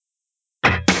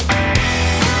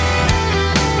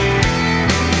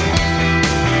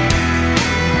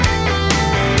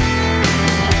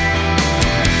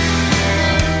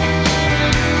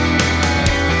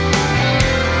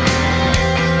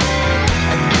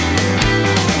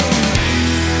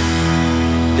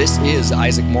is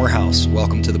Isaac Morehouse.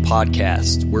 Welcome to the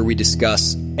podcast where we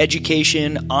discuss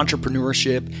education,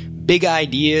 entrepreneurship, big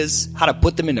ideas, how to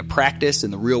put them into practice in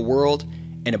the real world,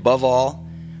 and above all,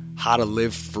 how to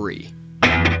live free.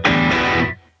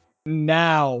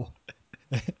 Now.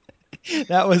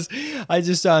 That was, I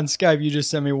just saw on Skype, you just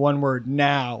sent me one word,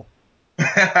 now. I'm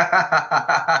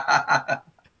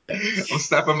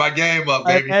stepping my game up,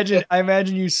 baby. I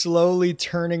imagine you slowly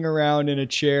turning around in a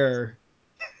chair.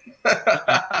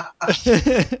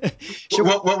 Should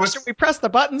we press the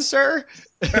button, sir?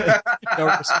 No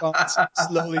response.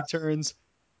 Slowly turns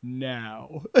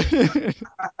now.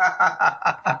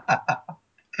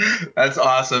 That's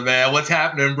awesome, man. What's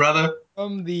happening, brother?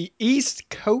 From the East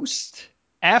Coast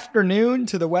afternoon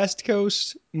to the West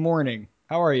Coast morning.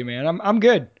 How are you, man? I'm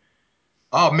good.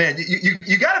 Oh man,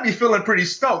 you got to be feeling pretty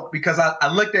stoked because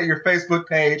I looked at your Facebook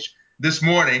page this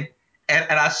morning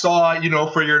and I saw,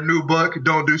 for your new book,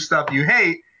 Don't Do Stuff You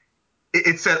Hate,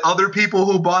 it said other people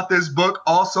who bought this book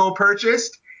also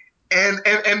purchased, and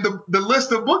the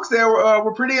list of books there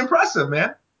were pretty impressive,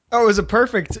 man. Oh, it was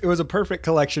a perfect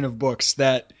collection of books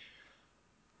that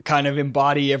kind of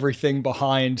embody everything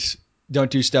behind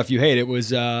Don't Do Stuff You Hate. It was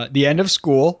The End of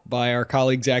School by our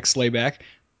colleague Zach Slayback,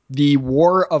 The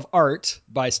War of Art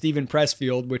by Stephen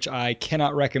Pressfield, which I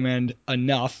cannot recommend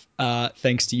enough.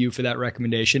 Thanks to you for that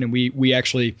recommendation. And we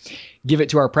actually give it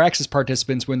to our praxis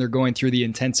participants when they're going through the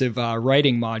intensive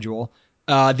writing module.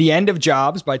 The End of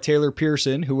Jobs by Taylor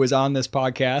Pearson, who was on this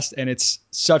podcast, and it's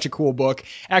such a cool book.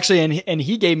 Actually, and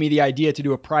he gave me the idea to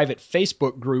do a private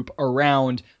Facebook group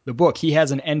around the book. He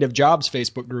has an End of Jobs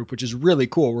Facebook group, which is really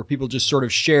cool, where people just sort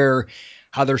of share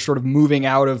how they're sort of moving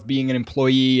out of being an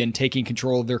employee and taking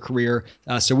control of their career.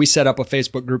 So we set up a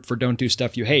Facebook group for Don't Do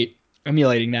Stuff You Hate,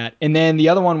 emulating that. And then the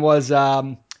other one was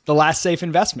The Last Safe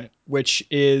Investment, which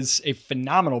is a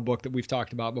phenomenal book that we've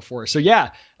talked about before. So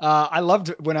yeah, I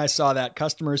loved when I saw that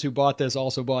customers who bought this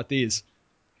also bought these.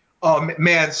 Oh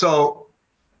man, so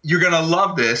you're going to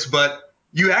love this, but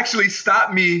you actually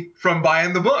stopped me from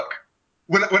buying the book.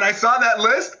 When I saw that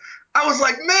list, I was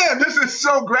like, man, this is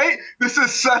so great. This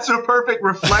is such a perfect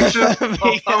reflection of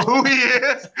who he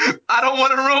is. I don't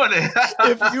want to ruin it.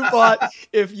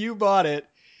 If you bought it,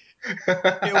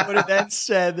 it would have then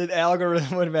said that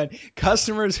algorithm would have been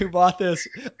customers who bought this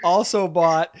also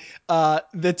bought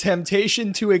The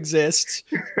Temptation to Exist,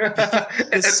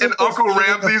 and Uncle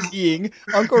Ramsey's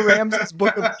Uncle Ramsey's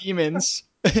Book of Demons,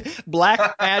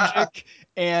 Black Magic,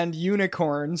 and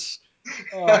Unicorns.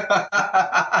 How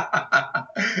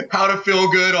to feel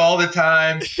good all the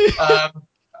time.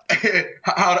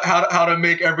 How to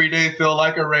make every day feel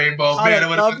like a rainbow. How to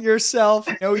love yourself.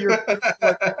 Know you're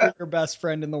your best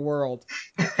friend in the world.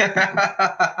 Hey,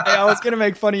 I was gonna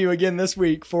make fun of you again this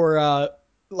week for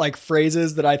like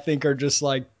phrases that I think are just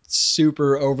like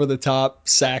super over the top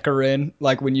saccharine.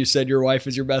 Like when you said your wife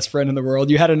is your best friend in the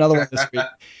world. You had another one this week.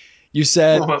 You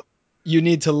said you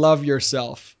need to love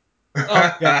yourself.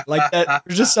 Oh yeah, like that.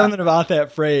 There's just something about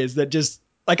that phrase that just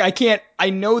like I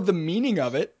know the meaning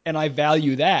of it and I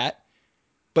value that,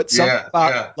 but something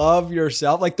about love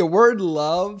yourself, like the word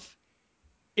love,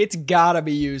 it's gotta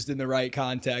be used in the right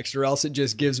context or else it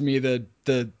just gives me the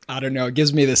I don't know, it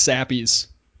gives me the sappies.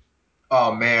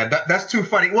 Oh man, that's too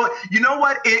funny. Well, you know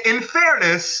what? In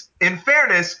fairness,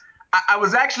 I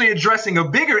was actually addressing a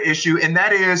bigger issue, and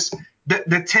that is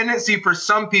the tendency for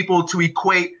some people to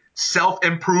equate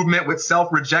self-improvement with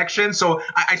self-rejection. So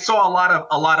I saw a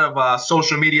lot of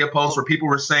social media posts where people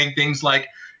were saying things like,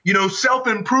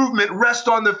 self-improvement rests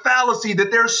on the fallacy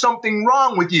that there's something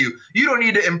wrong with you. You don't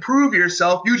need to improve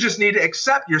yourself. You just need to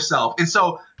accept yourself. And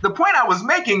so the point I was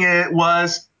making it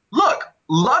was, look,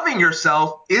 loving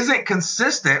yourself isn't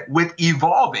consistent with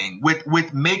evolving,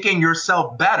 with making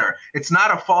yourself better. It's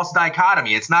not a false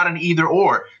dichotomy. It's not an either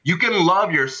or. You can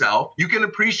love yourself, you can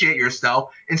appreciate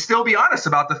yourself, and still be honest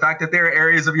about the fact that there are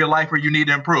areas of your life where you need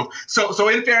to improve. So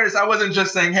in fairness, I wasn't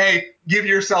just saying, hey, give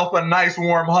yourself a nice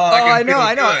warm hug. Oh, I know.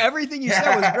 Everything you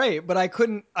said was great, but I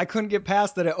couldn't get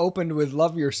past that it opened with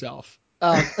love yourself.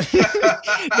 No,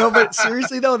 but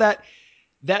seriously though,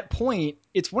 that point,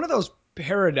 it's one of those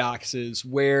paradoxes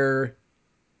where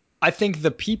I think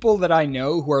the people that I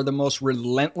know who are the most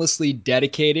relentlessly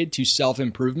dedicated to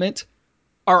self-improvement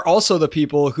are also the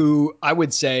people who I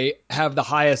would say have the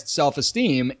highest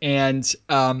self-esteem and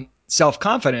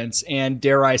self-confidence and,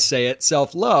 dare I say it,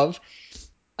 self-love.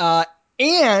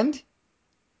 And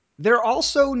they're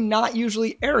also not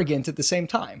usually arrogant at the same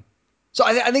time. So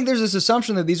I think there's this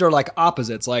assumption that these are like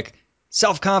opposites, like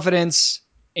self-confidence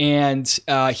and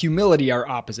humility are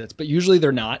opposites, but usually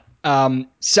they're not.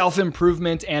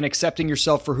 self-improvement and accepting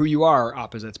yourself for who you are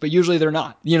opposites, but usually they're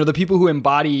not. The people who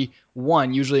embody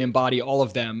one usually embody all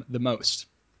of them the most.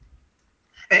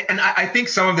 And I think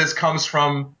some of this comes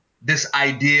from this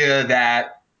idea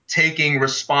that taking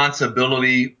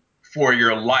responsibility for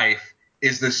your life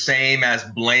is the same as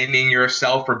blaming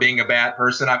yourself for being a bad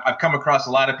person. I've come across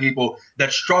a lot of people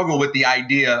that struggle with the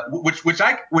idea, which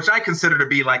I consider to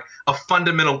be like a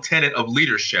fundamental tenet of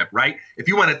leadership, right? If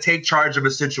you want to take charge of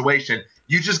a situation,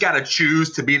 you just got to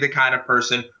choose to be the kind of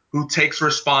person who takes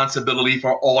responsibility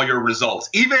for all your results.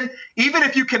 Even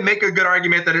if you can make a good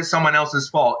argument that it's someone else's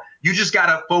fault, you just got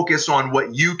to focus on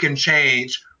what you can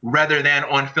change rather than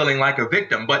on feeling like a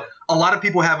victim. But a lot of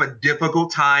people have a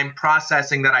difficult time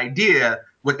processing that idea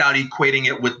without equating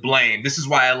it with blame. This is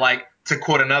why I like to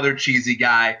quote another cheesy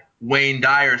guy, Wayne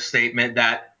Dyer's statement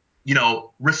that,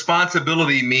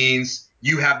 responsibility means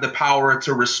you have the power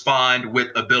to respond with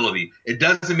ability. It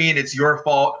doesn't mean it's your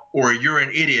fault or you're an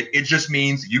idiot. It just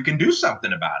means you can do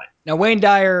something about it. Now, Wayne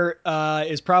Dyer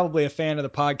is probably a fan of the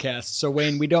podcast. So,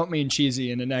 Wayne, we don't mean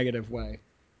cheesy in a negative way.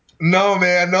 No,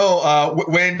 man, no.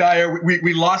 Wayne Dyer,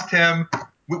 we lost him.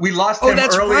 We lost him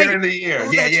earlier in the year.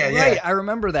 Yeah. I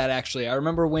remember that, actually. I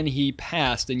remember when he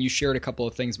passed and you shared a couple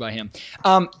of things by him.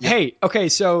 Hey, okay,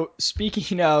 so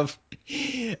speaking of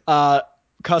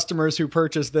customers who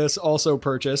purchased this also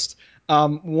purchased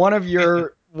one of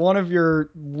your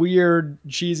weird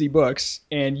cheesy books,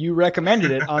 and you recommended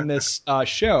it on this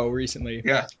show recently.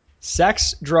 Yeah.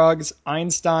 Sex, Drugs,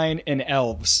 Einstein, and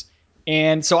Elves.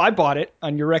 And so I bought it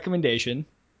on your recommendation,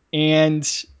 and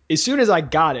as soon as I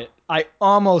got it, I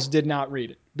almost did not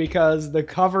read it because the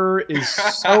cover is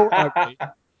so ugly.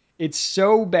 It's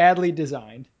so badly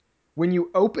designed. When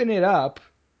you open it up,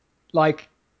 like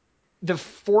the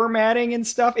formatting and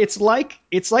stuff, it's like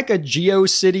a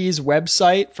GeoCities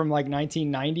website from like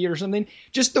 1990 or something.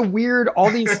 Just the weird,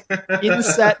 all these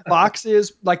inset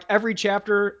boxes, like every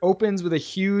chapter opens with a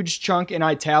huge chunk in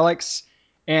italics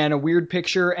and a weird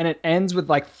picture, and it ends with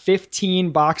like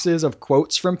 15 boxes of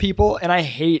quotes from people. And I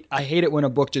hate it when a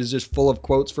book is just full of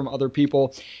quotes from other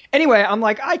people. Anyway, I'm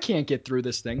like, I can't get through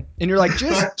this thing. And you're like,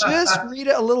 just read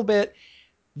it a little bit.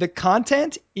 The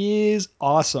content is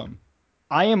awesome.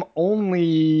 I am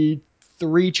only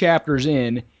 3 chapters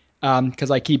in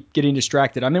because I keep getting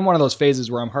distracted. I'm in one of those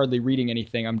phases where I'm hardly reading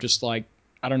anything. I'm just like,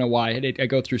 I don't know why. I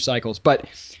go through cycles. But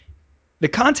the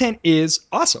content is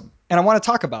awesome, and I want to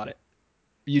talk about it.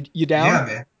 You down? Yeah,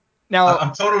 man. Now,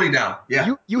 I'm totally down.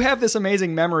 Yeah. You have this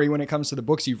amazing memory when it comes to the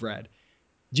books you've read.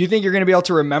 Do you think you're going to be able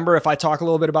to remember if I talk a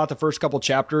little bit about the first couple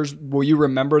chapters? Will you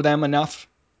remember them enough?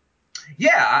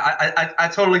 Yeah, I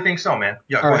totally think so, man.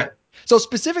 Yeah, go ahead. So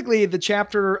specifically the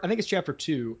chapter, I think it's chapter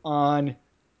 2 on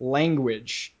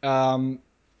language.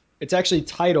 It's actually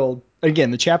titled,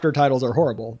 again, the chapter titles are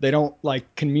horrible. They don't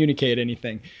like communicate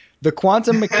anything. The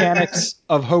Quantum Mechanics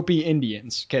of Hopi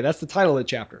Indians. Okay, that's the title of the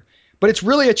chapter. But it's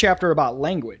really a chapter about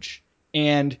language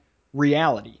and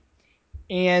reality.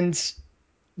 And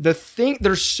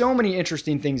there's so many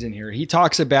interesting things in here. He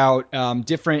talks about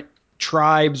different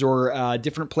tribes or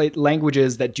different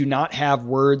languages that do not have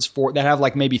that have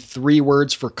like maybe 3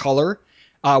 words for color.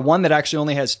 One that actually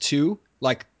only has 2,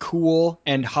 like cool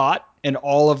and hot, and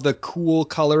all of the cool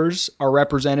colors are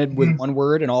represented with one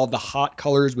word and all of the hot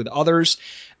colors with others.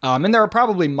 And there are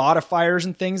probably modifiers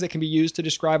and things that can be used to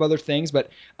describe other things, but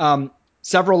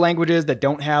several languages that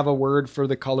don't have a word for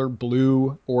the color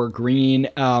blue or green.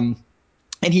 And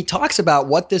he talks about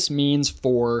what this means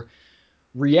for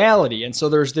reality. And so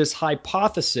there's this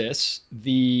hypothesis,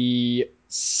 the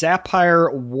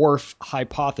Sapir-Whorf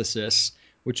hypothesis,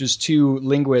 which is 2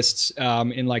 linguists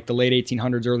in like the late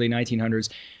 1800s, early 1900s.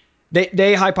 They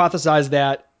hypothesize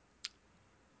that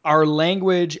our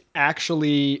language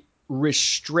actually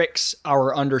restricts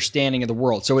our understanding of the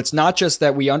world. So it's not just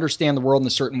that we understand the world in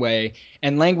a certain way,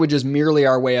 and language is merely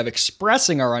our way of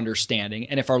expressing our understanding.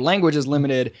 And if our language is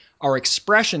limited, our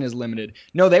expression is limited.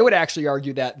 No, they would actually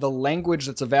argue that the language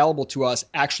that's available to us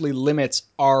actually limits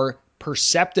our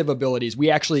perceptive abilities. We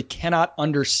actually cannot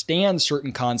understand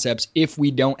certain concepts if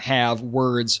we don't have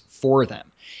words for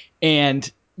them. And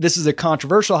this is a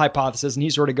controversial hypothesis, and he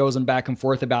sort of goes on back and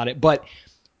forth about it. But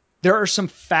there are some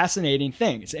fascinating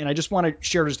things, and I just want to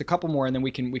share just a couple more, and then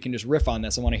we can just riff on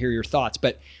this. I want to hear your thoughts.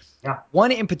 But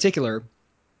one in particular,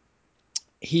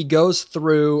 he goes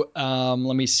through.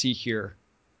 Let me see here.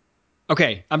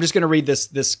 Okay, I'm just going to read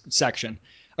this section.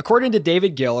 According to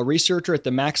David Gill, a researcher at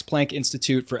the Max Planck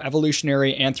Institute for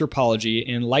Evolutionary Anthropology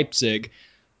in Leipzig,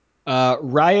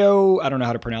 Riau, I don't know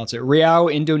how to pronounce it,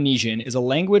 Riau Indonesian is a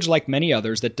language like many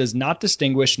others that does not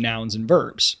distinguish nouns and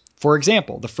verbs. For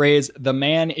example, the phrase, "the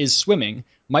man is swimming,"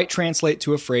 might translate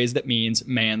to a phrase that means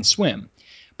man swim.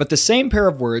 But the same pair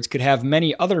of words could have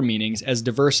many other meanings as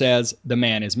diverse as the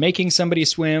man is making somebody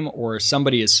swim or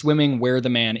somebody is swimming where the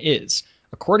man is.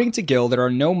 According to Gill, there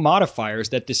are no modifiers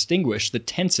that distinguish the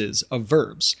tenses of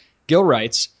verbs. Gill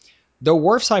writes, though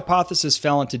Worf's hypothesis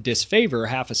fell into disfavor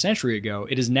half a century ago,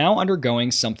 it is now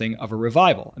undergoing something of a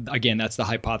revival. Again, that's the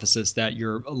hypothesis that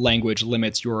your language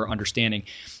limits your understanding.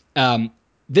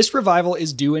 This revival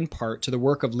is due in part to the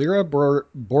work of Lyra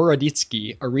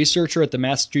Boroditsky, a researcher at the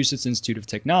Massachusetts Institute of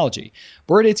Technology.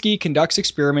 Boroditsky conducts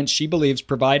experiments she believes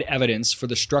provide evidence for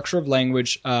the structure of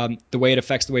language, the way it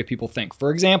affects the way people think.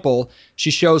 For example, she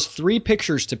shows 3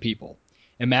 pictures to people.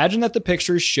 Imagine that the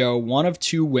pictures show one of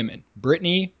 2 women,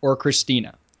 Brittany or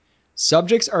Christina.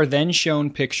 Subjects are then shown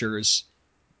pictures.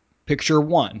 Picture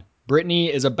 1,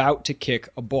 Brittany is about to kick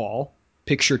a ball.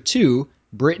 Picture 2,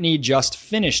 Brittany just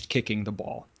finished kicking the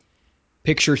ball.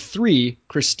 Picture 3,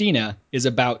 Christina is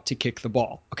about to kick the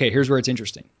ball. Okay, here's where it's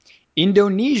interesting.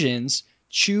 Indonesians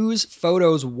choose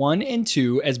photos 1 and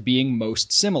 2 as being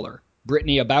most similar.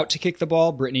 Brittany about to kick the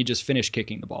ball, Brittany just finished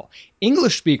kicking the ball.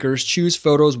 English speakers choose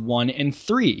photos 1 and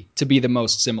 3 to be the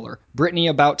most similar. Brittany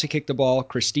about to kick the ball,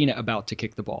 Christina about to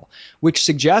kick the ball, which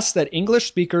suggests that English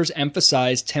speakers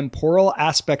emphasize temporal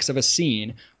aspects of a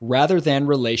scene rather than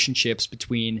relationships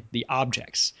between the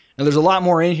objects. Now, there's a lot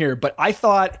more in here, but I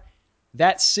thought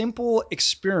that simple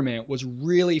experiment was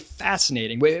really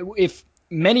fascinating. If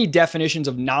many definitions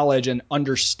of knowledge and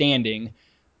understanding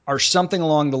are something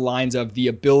along the lines of the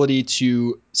ability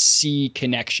to see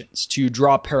connections, to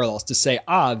draw parallels, to say,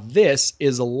 this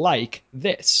is like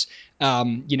this.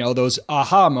 Those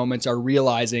aha moments are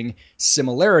realizing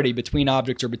similarity between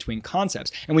objects or between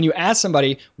concepts. And when you ask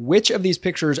somebody which of these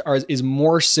pictures is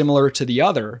more similar to the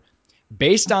other,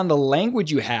 based on the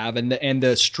language you have and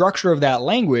the structure of that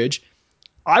language,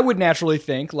 I would naturally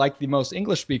think, like the most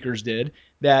English speakers did,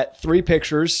 that 3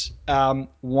 pictures,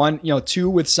 2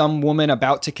 with some woman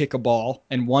about to kick a ball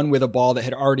and 1 with a ball that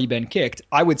had already been kicked.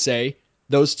 I would say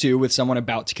those 2 with someone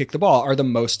about to kick the ball are the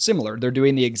most similar. They're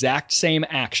doing the exact same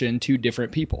action to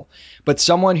different people. But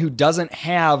someone who doesn't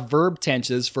have verb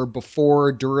tenses for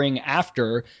before, during,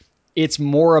 after, it's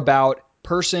more about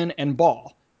person and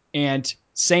ball. And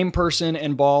same person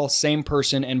and ball, different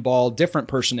person and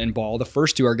ball. The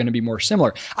first 2 are going to be more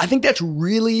similar. I think that's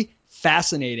really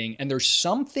fascinating. And there's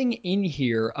something in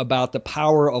here about the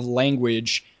power of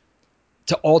language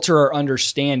to alter our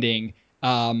understanding.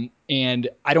 And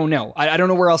I don't know. I don't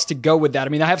know where else to go with that. I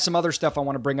mean, I have some other stuff I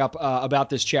want to bring up about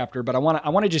this chapter, but I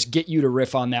want to just get you to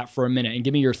riff on that for a minute and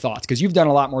give me your thoughts, because you've done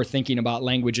a lot more thinking about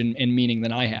language and meaning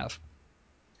than I have.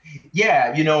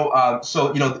 Yeah,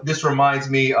 this reminds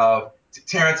me of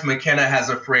Terrence McKenna has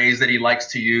a phrase that he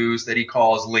likes to use that he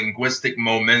calls linguistic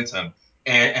momentum.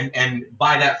 And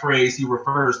by that phrase, he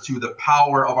refers to the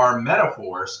power of our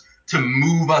metaphors to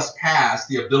move us past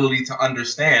the ability to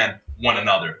understand one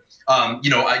another.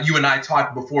 You and I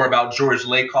talked before about George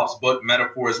Lakoff's book,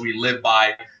 Metaphors We Live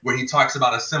By, where he talks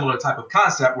about a similar type of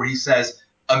concept where he says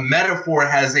a metaphor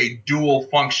has a dual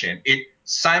function. It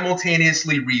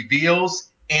simultaneously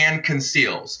reveals and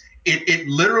conceals. It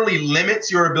literally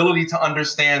limits your ability to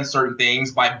understand certain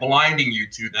things by blinding you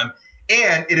to them,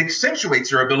 and it accentuates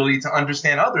your ability to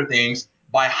understand other things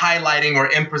by highlighting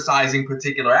or emphasizing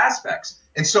particular aspects.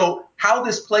 And so how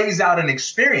this plays out in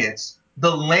experience, the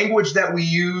language that we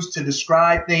use to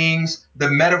describe things,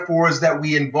 the metaphors that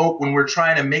we invoke when we're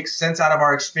trying to make sense out of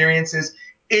our experiences,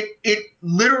 it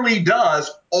literally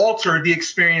does alter the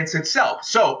experience itself.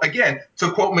 So again,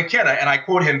 to quote McKenna, and I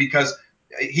quote him because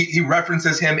he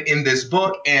references him in this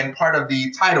book, and part of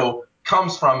the title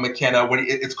comes from McKenna when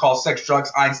it's called Sex,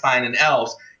 Drugs, Einstein, and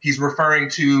Elves. He's referring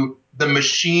to the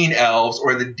machine elves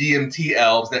or the DMT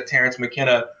elves that Terrence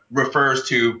McKenna refers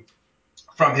to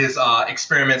from his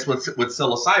experiments with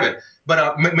psilocybin.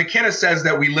 But McKenna says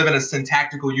that we live in a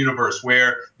syntactical universe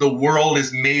where the world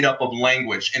is made up of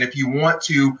language. And if you want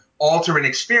to alter an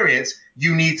experience,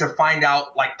 you need to find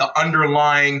out like the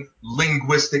underlying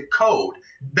linguistic code.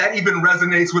 That even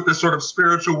resonates with the sort of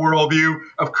spiritual worldview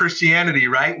of Christianity,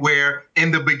 right? Where in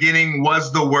the beginning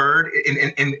was the word,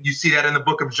 and you see that in the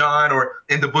book of John or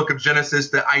in the book of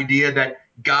Genesis, the idea that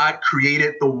God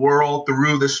created the world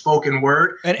through the spoken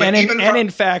word. And in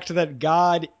fact, that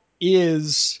God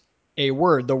is a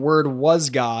word. The word was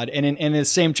God. And in the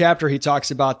same chapter, he talks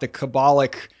about the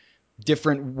Kabbalic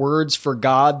different words for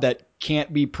God that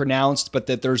can't be pronounced, but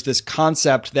that there's this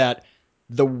concept that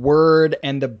the word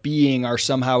and the being are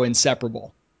somehow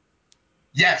inseparable.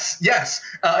 Yes, yes.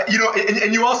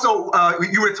 And you also,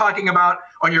 you were talking about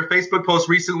on your Facebook post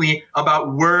recently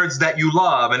about words that you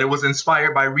love, and it was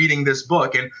inspired by reading this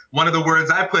book. And one of the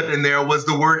words I put in there was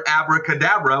the word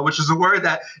abracadabra, which is a word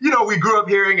that, we grew up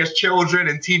hearing as children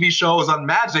in TV shows on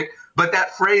magic. But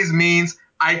that phrase means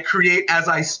I create as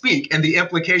I speak. And the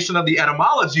implication of the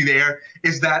etymology there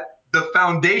is that the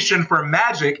foundation for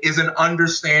magic is an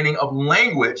understanding of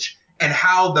language and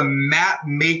how the map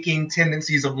making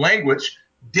tendencies of language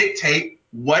dictate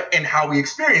what and how we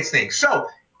experience things. So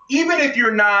even if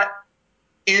you're not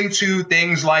into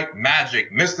things like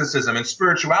magic, mysticism, and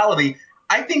spirituality,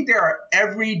 I think there are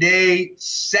everyday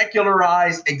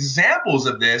secularized examples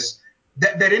of this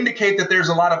that indicate that there's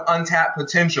a lot of untapped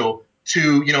potential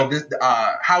to,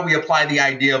 how we apply the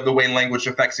idea of the way language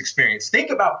affects experience.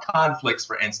 Think about conflicts,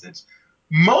 for instance.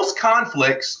 Most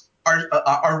conflicts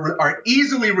are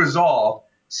easily resolved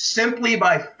simply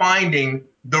by finding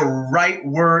the right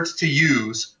words to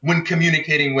use when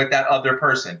communicating with that other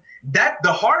person. That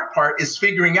the hard part is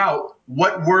figuring out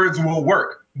what words will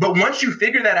work. But once you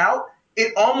figure that out,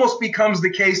 it almost becomes the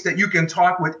case that you can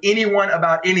talk with anyone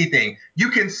about anything. You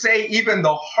can say even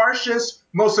the harshest,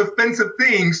 most offensive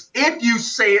things if you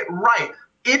say it right,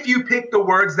 if you pick the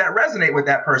words that resonate with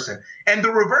that person. And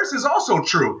the reverse is also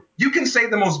true. You can say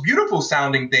the most beautiful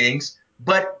sounding things,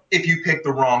 but if you pick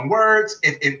the wrong words,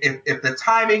 if the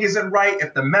timing isn't right,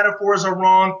 if the metaphors are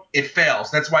wrong, it fails.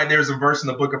 That's why there's a verse in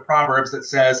the book of Proverbs that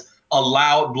says, a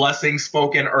loud blessing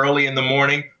spoken early in the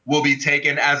morning will be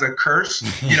taken as a curse.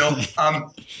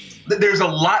 There's a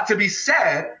lot to be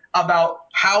said about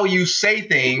how you say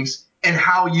things and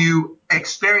how you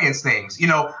experience things.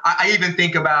 I even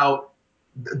think about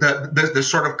the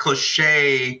sort of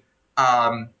cliche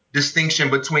distinction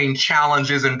between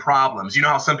challenges and problems. You know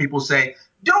how some people say,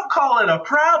 don't call it a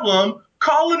problem,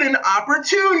 call it an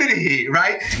opportunity,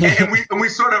 right? And we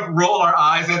sort of roll our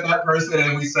eyes at that person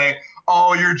and we say,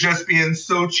 oh, you're just being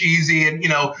so cheesy. And,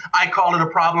 I call it a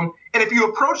problem. And if you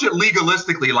approach it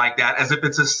legalistically like that, as if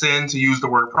it's a sin to use the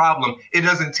word problem, it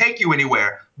doesn't take you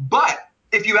anywhere. But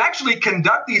if you actually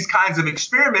conduct these kinds of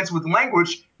experiments with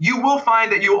language, you will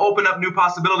find that you open up new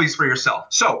possibilities for yourself.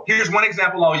 So here's one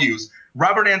example I'll use.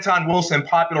 Robert Anton Wilson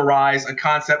popularized a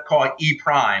concept called E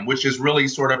prime, which is really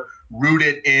sort of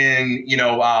rooted in,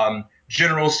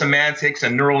 general semantics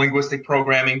and neurolinguistic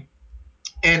programming.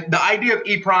 And the idea of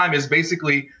E prime is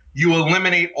basically you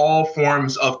eliminate all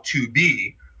forms of to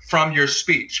be from your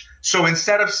speech. So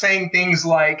instead of saying things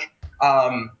like,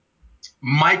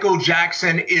 Michael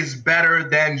Jackson is better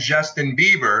than Justin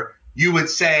Bieber, you would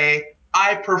say,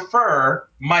 I prefer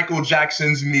Michael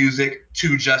Jackson's music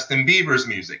to Justin Bieber's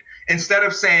music. Instead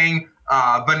of saying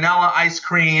vanilla ice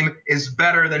cream is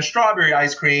better than strawberry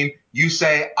ice cream, you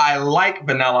say, I like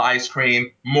vanilla ice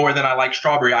cream more than I like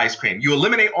strawberry ice cream. You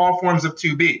eliminate all forms of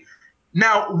to be.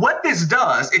 Now, what this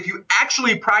does, if you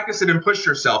actually practice it and push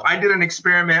yourself, I did an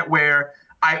experiment where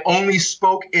I only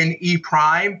spoke in E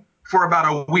prime for about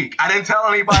a week. I didn't tell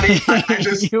anybody. I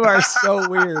just You are so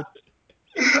weird.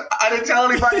 I didn't tell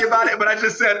anybody about it, but I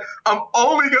just said, I'm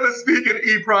only going to speak in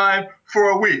E prime for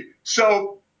a week.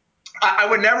 So I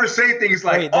would never say things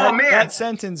like, Wait, oh, man. That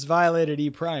sentence violated E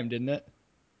prime, didn't it?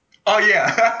 Oh,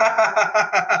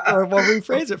 yeah. Well,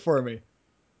 rephrase it for me.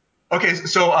 Okay,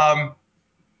 so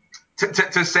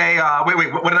to say,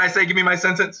 wait, what did I say? Give me my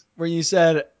sentence. Where you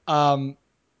said, I'm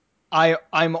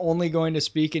only going to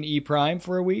speak in E prime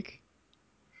for a week?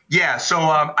 Yeah, so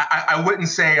I wouldn't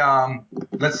say,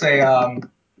 let's say,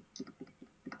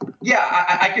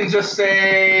 yeah, I can just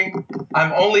say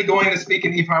I'm only going to speak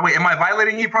in E prime. Wait, am I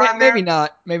violating E prime there?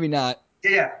 Maybe not.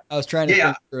 Yeah. I was trying to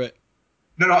think through it.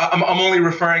 No, I'm only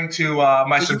referring to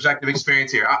my subjective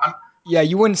experience here. Yeah,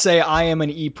 you wouldn't say I am an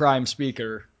E prime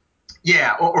speaker.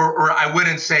 Yeah, or I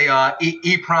wouldn't say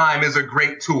E prime is a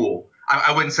great tool.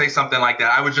 I wouldn't say something like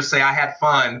that. I would just say I had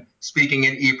fun speaking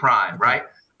in E prime, right?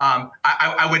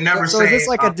 I would never say. So is this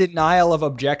like a denial of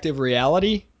objective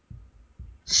reality?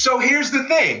 So here's the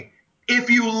thing.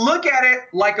 If you look at it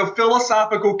like a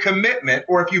philosophical commitment,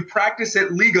 or if you practice it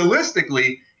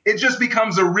legalistically, it just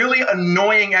becomes a really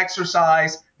annoying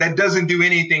exercise that doesn't do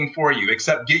anything for you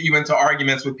except get you into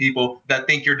arguments with people that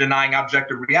think you're denying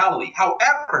objective reality.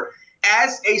 However,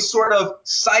 as a sort of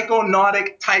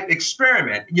psychonautic type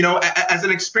experiment, as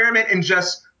an experiment in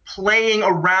just playing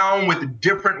around with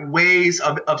different ways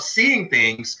of seeing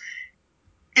things,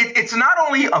 it's not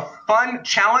only a fun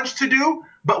challenge to do,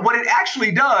 but what it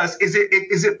actually does is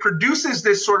it produces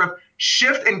this sort of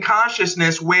shift in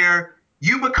consciousness where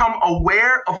you become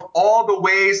aware of all the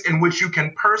ways in which you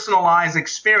can personalize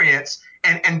experience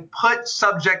and put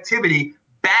subjectivity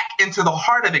back into the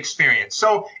heart of experience.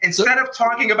 So instead of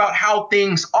talking about how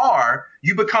things are,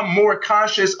 you become more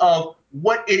conscious of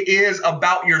what it is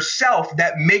about yourself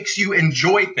that makes you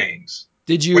enjoy things.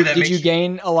 Did you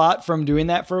gain a lot from doing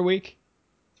that for a week?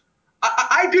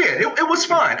 I did. It was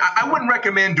fun. I wouldn't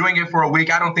recommend doing it for a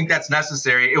week. I don't think that's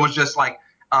necessary. It was just like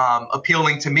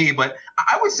appealing to me. But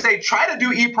I would say try to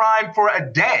do E Prime for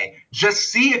a day. Just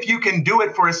see if you can do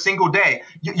it for a single day.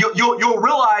 You'll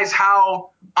realize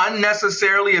how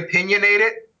unnecessarily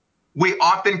opinionated we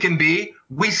often can be.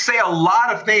 We say a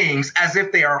lot of things as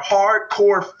if they are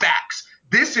hardcore facts.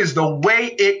 This is the way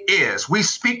it is. We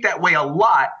speak that way a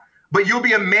lot, but you'll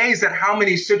be amazed at how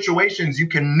many situations you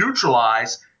can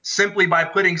neutralize simply by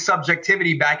putting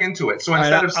subjectivity back into it. So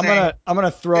instead of saying, I'm gonna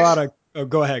throw out a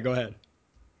go ahead.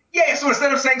 Yeah, so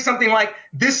instead of saying something like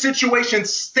this situation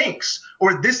stinks,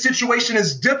 or this situation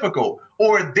is difficult,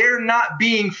 or they're not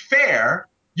being fair,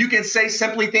 you can say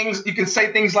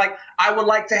things like, I would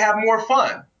like to have more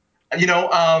fun.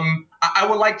 I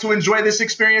would like to enjoy this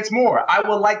experience more. I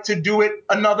would like to do it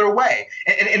another way.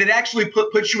 And it actually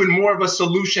puts you in more of a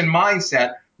solution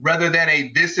mindset rather than a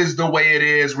this is the way it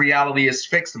is, reality is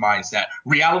fixed mindset.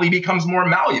 Reality becomes more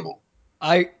malleable.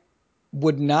 I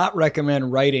would not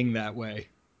recommend writing that way.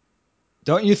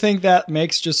 Don't you think that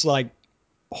makes just like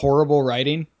horrible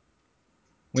writing?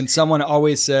 When someone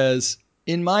always says,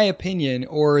 in my opinion,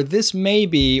 or this may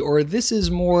be, or this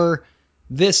is more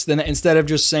this than, instead of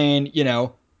just saying,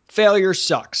 failure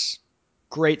sucks.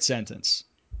 Great sentence.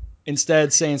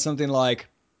 Instead saying something like,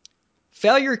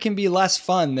 failure can be less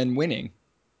fun than winning.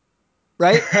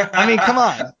 Right? I mean, come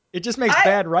on. It just makes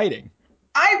bad writing.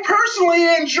 I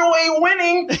personally enjoy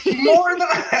winning more than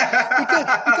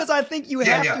because I think you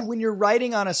have to, when you're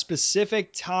writing on a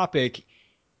specific topic,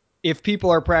 if people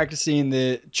are practicing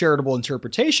the charitable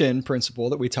interpretation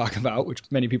principle that we talk about, which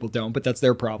many people don't, but that's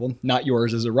their problem, not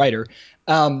yours as a writer,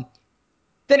 then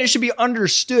it should be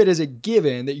understood as a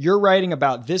given that you're writing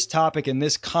about this topic in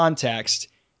this context,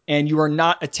 and you are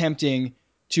not attempting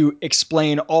to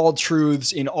explain all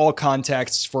truths in all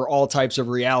contexts for all types of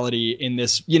reality in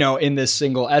this, in this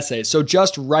single essay. So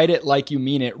just write it like you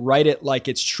mean it. Write it like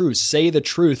it's true. Say the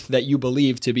truth that you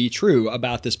believe to be true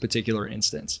about this particular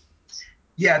instance.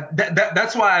 Yeah,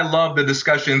 that's why I love the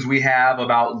discussions we have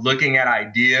about looking at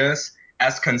ideas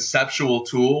as conceptual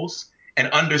tools and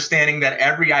understanding that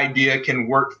every idea can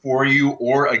work for you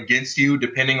or against you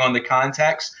depending on the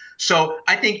context. So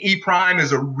I think E Prime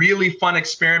is a really fun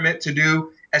experiment to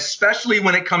do, especially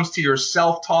when it comes to your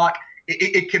self-talk.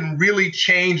 It can really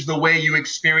change the way you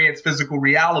experience physical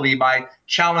reality by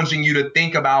challenging you to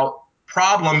think about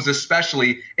problems,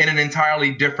 especially in an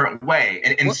entirely different way.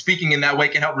 And speaking in that way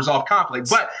can help resolve conflict.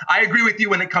 But I agree with you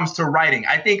when it comes to writing.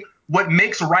 I think what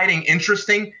makes writing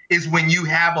interesting is when you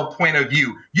have a point of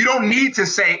view. You don't need to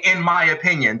say, in my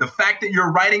opinion. The fact that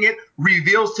you're writing it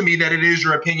reveals to me that it is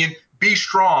your opinion. Be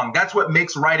strong. That's what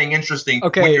makes writing interesting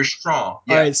when you're strong.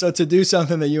 Yeah. All right. So to do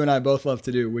something that you and I both love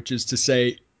to do, which is to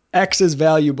say X is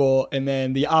valuable, and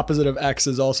then the opposite of X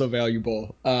is also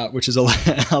valuable, which is a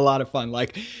lot of fun.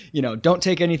 Like, don't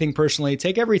take anything personally,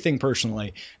 take everything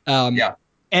personally.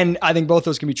 And I think both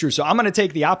those can be true. So I'm going to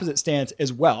take the opposite stance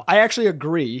as well. I actually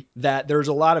agree that there's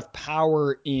a lot of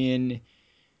power in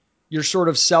your sort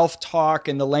of self-talk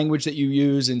and the language that you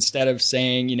use, instead of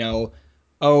saying,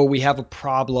 oh, we have a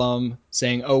problem,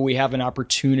 saying, oh, we have an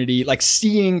opportunity, like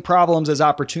seeing problems as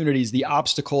opportunities, the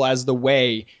obstacle as the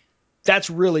way. That's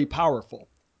really powerful.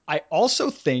 I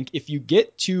also think if you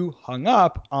get too hung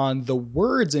up on the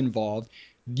words involved,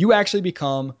 you actually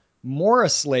become more a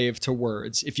slave to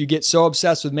words. If you get so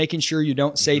obsessed with making sure you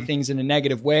don't say things in a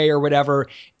negative way or whatever,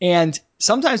 and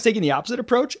sometimes taking the opposite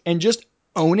approach and just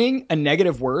owning a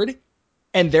negative word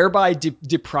and thereby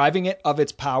depriving it of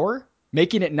its power,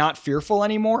 making it not fearful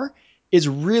anymore, is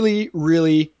really,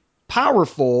 really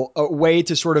powerful way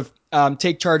to sort of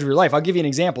take charge of your life. I'll give you an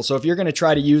example. So if you're going to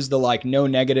try to use the no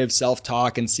negative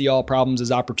self-talk and see all problems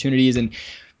as opportunities and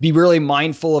be really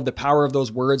mindful of the power of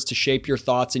those words to shape your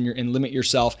thoughts and limit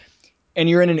yourself, and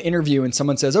you're in an interview and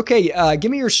someone says, okay,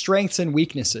 give me your strengths and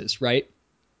weaknesses, right?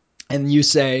 And you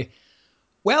say,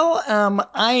 well,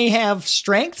 I have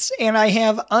strengths and I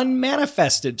have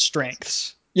unmanifested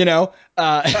strengths. I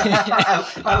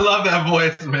love that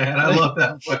voice, man. I love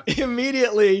that voice.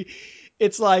 Immediately,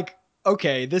 it's like,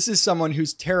 okay, this is someone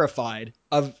who's terrified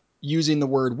of using the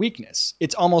word weakness.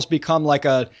 It's almost become like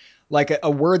a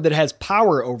word that has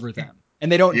power over them,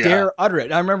 and they don't dare utter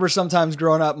it. I remember sometimes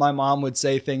growing up, my mom would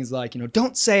say things like,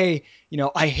 don't say,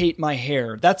 I hate my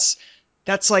hair. That's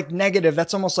like negative.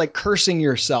 That's almost like cursing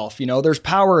yourself. There's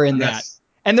power in that.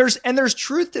 And there's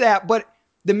truth to that. But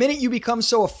the minute you become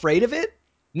so afraid of it,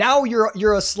 now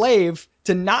you're a slave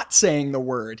to not saying the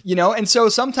word, And so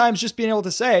sometimes just being able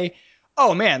to say,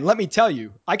 oh man, let me tell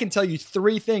you, I can tell you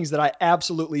 3 things that I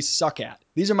absolutely suck at.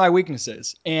 These are my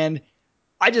weaknesses. And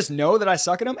I just know that I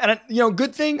suck at them. And,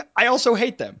 good thing, I also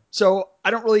hate them. So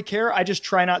I don't really care. I just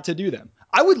try not to do them.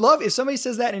 I would love if somebody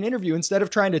says that in an interview, instead of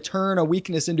trying to turn a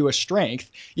weakness into a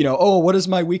strength, oh, what is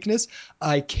my weakness?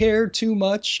 I care too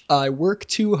much. I work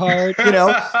too hard.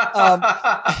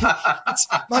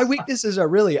 My weaknesses are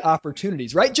really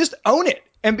opportunities, right? Just own it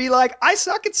and be like, I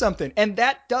suck at something. And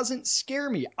that doesn't scare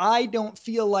me. I don't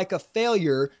feel like a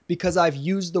failure because I've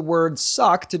used the word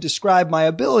suck to describe my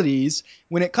abilities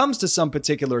when it comes to some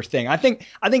particular thing. I think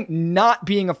not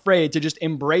being afraid to just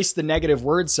embrace the negative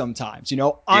words sometimes,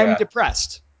 I'm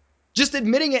depressed. Just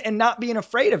admitting it and not being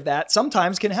afraid of that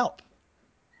sometimes can help.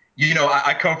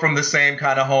 I come from the same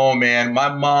kind of home, man. My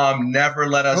mom never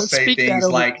let us say things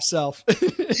like yourself.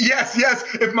 Yes.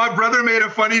 If my brother made a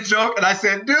funny joke and I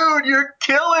said, dude, you're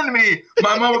killing me,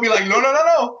 my mom would be like, no,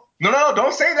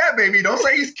 don't say that, baby. Don't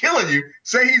say he's killing you.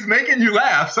 Say he's making you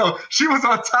laugh. So she was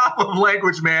on top of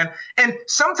language, man. And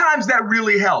sometimes that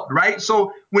really helped, right?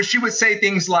 So when she would say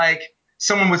things like,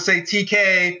 someone would say,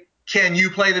 TK, can you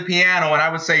play the piano? And I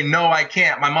would say, no, I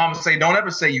can't. My mom would say, don't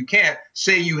ever say you can't.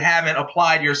 Say you haven't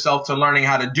applied yourself to learning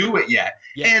how to do it yet.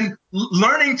 Yeah. And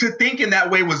learning to think in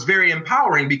that way was very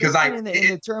empowering because in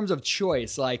the terms of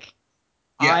choice, like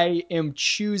I am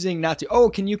choosing not to. Oh,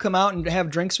 can you come out and have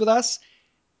drinks with us?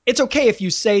 It's okay if you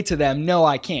say to them, no,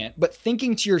 I can't. But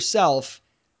thinking to yourself,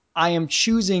 I am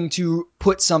choosing to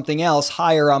put something else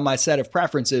higher on my set of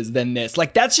preferences than this.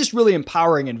 Like that's just really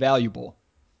empowering and valuable.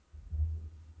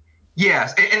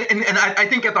 Yes, and I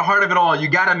think at the heart of it all, you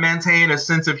got to maintain a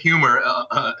sense of humor.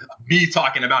 Me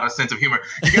talking about a sense of humor,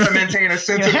 you got to maintain a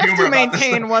sense of humor. You have to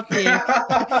maintain what the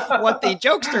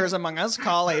jokesters among us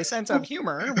call a sense of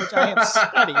humor, which I have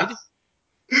studied.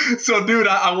 So, dude,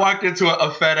 I walked into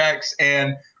a FedEx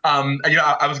and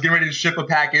I was getting ready to ship a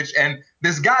package, and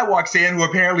this guy walks in who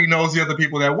apparently knows the other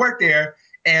people that work there,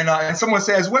 and someone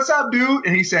says, "What's up, dude?"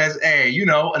 And he says, "Hey,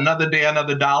 another day,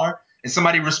 another dollar." And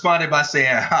somebody responded by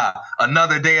saying,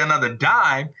 another day, another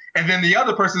dime. And then the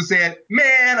other person said,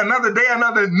 man, another day,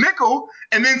 another nickel.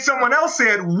 And then someone else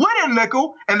said, what a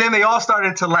nickel. And then they all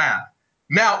started to laugh.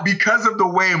 Now, because of the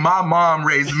way my mom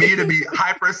raised me to be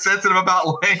hypersensitive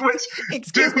about language.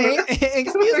 Excuse me.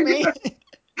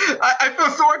 I feel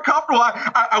so uncomfortable.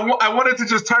 I wanted to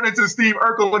just turn into Steve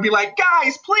Urkel and be like,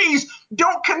 guys, please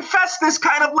don't confess this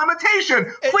kind of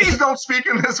limitation. Please don't speak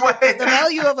in this way. The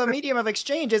value of a medium of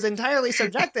exchange is entirely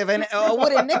subjective, and a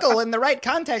wooden nickel in the right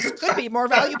context could be more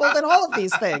valuable than all of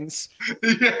these things.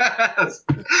 Yes.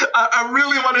 I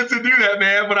really wanted to do that,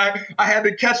 man, but I had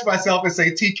to catch myself and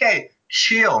say, TK,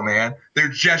 chill, man. They're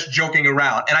just joking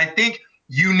around. And I think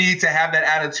you need to have that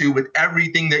attitude with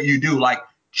everything that you do. Like,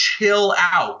 chill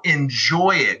out,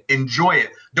 enjoy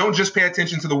it. Don't just pay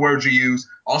attention to the words you use.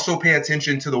 Also pay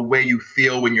attention to the way you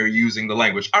feel when you're using the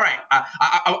language. All right,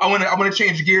 I want to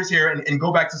change gears here and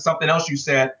go back to something else you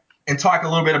said and talk a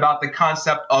little bit about the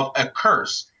concept of a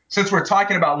curse. Since we're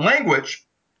talking about language,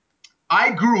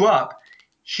 I grew up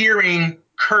hearing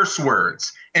curse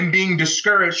words and being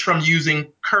discouraged from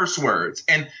using curse words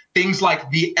and things like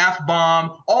the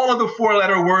F-bomb, all of the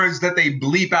 4-letter words that they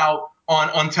bleep out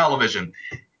on television.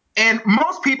 And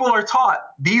most people are taught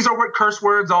these are what curse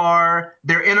words are.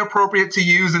 They're inappropriate to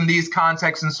use in these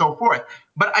contexts and so forth.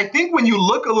 But I think when you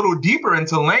look a little deeper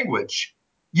into language,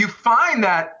 you find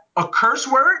that a curse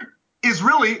word is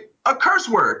really a curse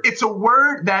word. It's a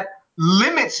word that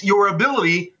limits your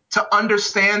ability to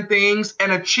understand things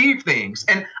and achieve things.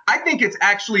 And I think it's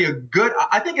actually a good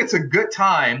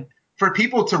time for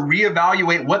people to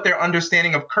reevaluate what their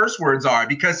understanding of curse words are,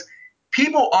 because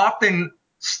people often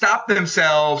stop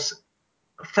themselves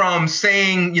from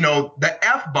saying, the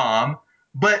F-bomb,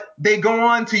 but they go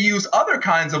on to use other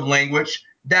kinds of language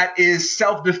that is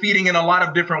self-defeating in a lot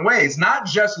of different ways. Not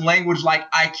just language like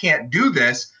I can't do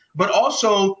this, but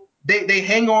also they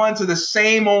hang on to the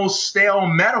same old stale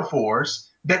metaphors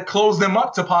that close them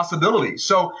up to possibilities.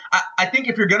 So I think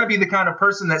if you're going to be the kind of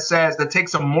person that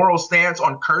takes a moral stance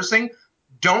on cursing,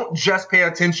 don't just pay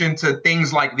attention to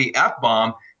things like the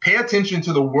F-bomb. Pay attention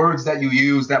to the words that you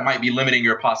use that might be limiting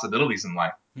your possibilities in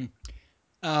life.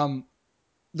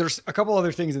 There's a couple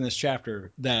other things in this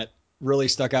chapter that really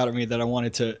stuck out at me that I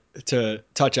wanted to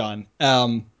touch on.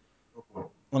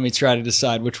 Let me try to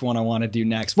decide which one I want to do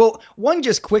next. Well, one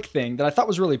just quick thing that I thought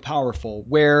was really powerful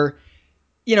where,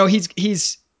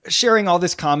 he's sharing all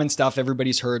this common stuff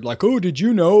everybody's heard, like, oh, did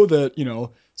you know that,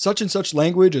 such and such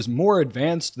language is more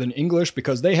advanced than English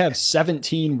because they have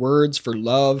 17 words for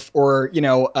love, or,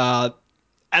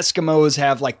 Eskimos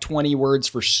have like 20 words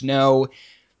for snow.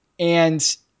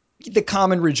 And the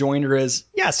common rejoinder is,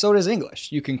 yeah, so does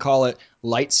English. You can call it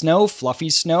light snow, fluffy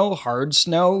snow, hard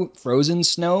snow, frozen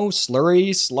snow,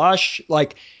 slurry, slush,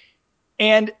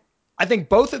 and I think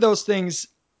both of those things,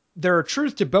 there are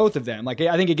truth to both of them. Like,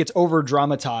 I think it gets over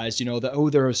dramatized,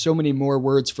 there are so many more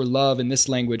words for love in this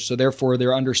language, so therefore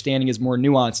their understanding is more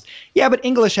nuanced. Yeah, but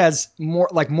English has more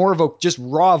just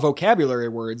raw vocabulary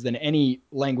words than any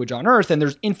language on earth, and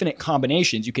there's infinite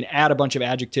combinations. You can add a bunch of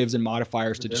adjectives and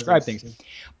modifiers to describe things.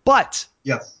 But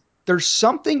yes, there's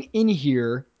something in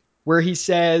here where he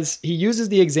uses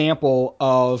the example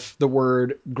of the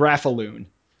word graphaloon,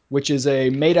 which is a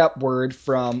made-up word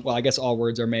from, well, I guess all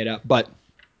words are made up, but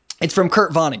it's from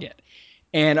Kurt Vonnegut.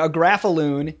 And a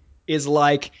graphaloon is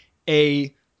like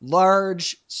a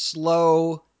large,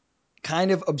 slow,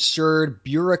 kind of absurd,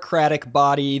 bureaucratic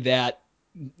body that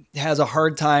has a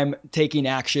hard time taking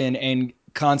action and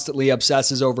constantly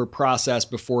obsesses over process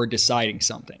before deciding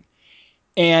something.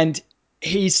 And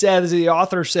the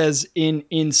author says,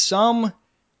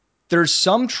 there's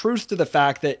some truth to the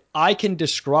fact that I can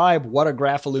describe what a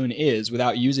graphaloon is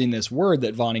without using this word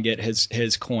that Vonnegut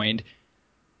has coined,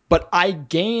 but I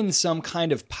gain some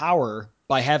kind of power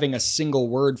by having a single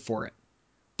word for it.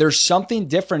 There's something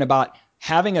different about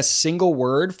having a single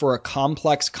word for a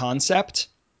complex concept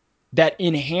that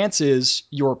enhances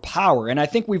your power. And I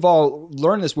think we've all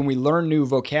learned this when we learn new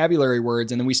vocabulary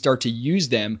words and then we start to use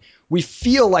them. We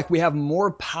feel like we have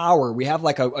more power. We have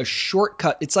like a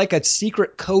shortcut. It's like a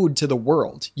secret code to the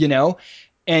world,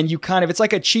 And it's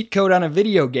like a cheat code on a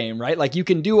video game, right? Like you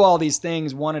can do all these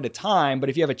things one at a time, but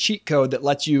if you have a cheat code that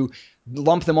lets you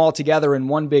lump them all together in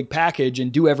one big package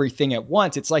and do everything at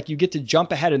once, it's like you get to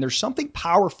jump ahead. And there's something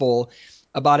powerful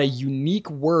about a unique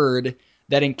word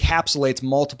that encapsulates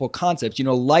multiple concepts.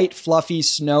 Light, fluffy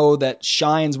snow that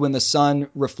shines when the sun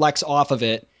reflects off of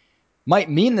it might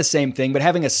mean the same thing, but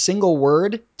having a single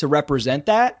word to represent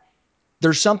that,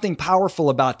 there's something powerful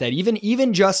about that.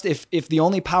 Even just if the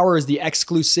only power is the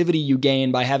exclusivity you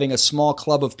gain by having a small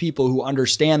club of people who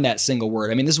understand that single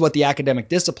word. I mean, this is what the academic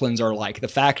disciplines are like. The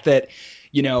fact that,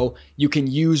 you can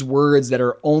use words that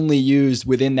are only used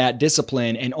within that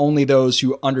discipline and only those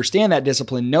who understand that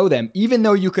discipline know them. Even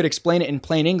though you could explain it in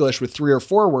plain English with 3 or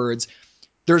 4 words,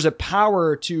 there's a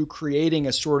power to creating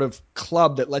a sort of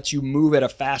club that lets you move at a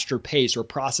faster pace or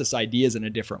process ideas in a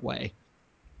different way.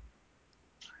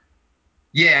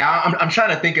 Yeah, I'm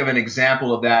trying to think of an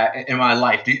example of that in my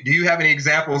life. Do you have any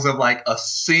examples of like a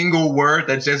single word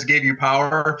that just gave you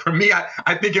power? For me,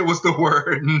 I think it was the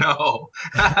word no.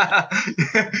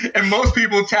 And most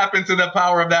people tap into the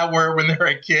power of that word when they're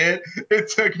a kid. It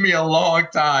took me a long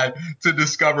time to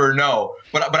discover no.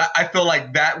 But I feel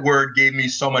like that word gave me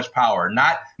so much power.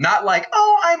 Not like,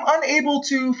 oh, I'm unable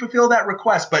to fulfill that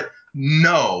request, but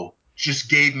no just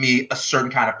gave me a certain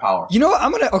kind of power.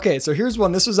 Okay, so here's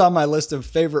one. This was on my list of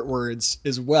favorite words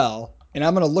as well. And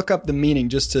I'm going to look up the meaning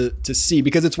just to see,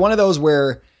 because it's one of those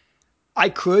where I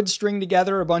could string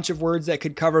together a bunch of words that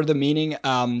could cover the meaning,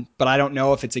 but I don't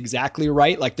know if it's exactly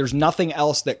right. Like there's nothing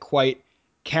else that quite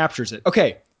captures it.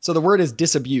 Okay, so the word is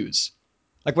disabuse.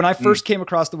 Like when I first came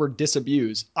across the word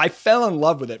disabuse, I fell in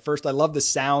love with it. First, I love the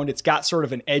sound. It's got sort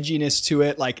of an edginess to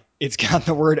it. Like it's got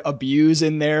the word abuse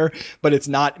in there, but it's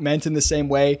not meant in the same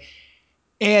way.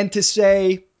 And to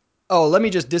say, oh, let me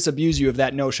just disabuse you of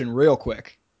that notion real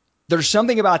quick. There's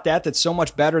something about that that's so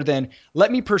much better than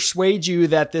let me persuade you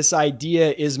that this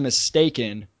idea is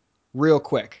mistaken real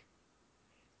quick.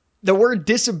 The word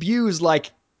disabuse,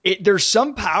 there's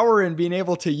some power in being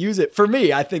able to use it. For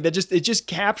me, I think that it just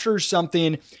captures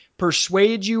something,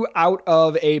 persuade you out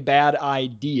of a bad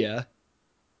idea,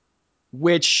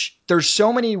 which there's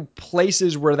so many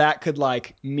places where that could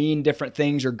mean different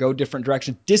things or go different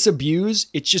directions. Disabuse,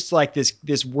 it's just like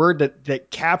this word that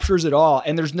captures it all.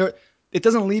 And it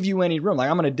doesn't leave you any room.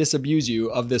 Like, I'm going to disabuse you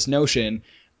of this notion.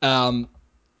 I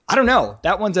don't know.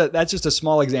 That's just a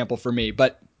small example for me,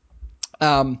 but,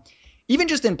 even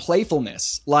just in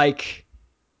playfulness, like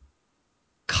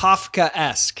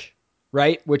Kafkaesque,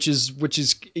 right? Which is,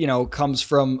 comes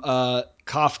from,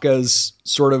 Kafka's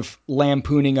sort of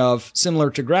lampooning of, similar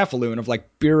to Graphaloon, of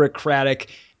like bureaucratic,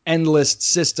 endless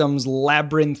systems,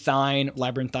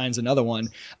 labyrinthine's another one,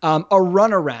 a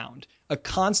runaround, a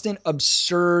constant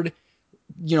absurd,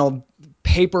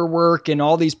 paperwork and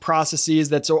all these processes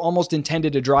that's almost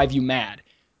intended to drive you mad.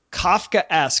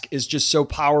 Kafkaesque is just so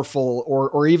powerful,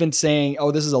 or even saying,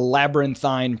 oh, this is a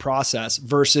labyrinthine process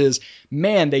versus,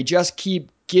 man, they just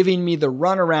keep giving me the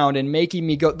runaround and making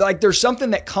me go. Like, there's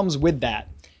something that comes with that.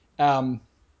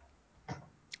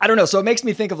 I don't know. So it makes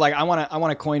me think of like I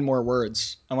want to coin more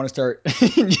words. I want to start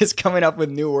just coming up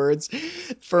with new words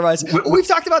for myself. We've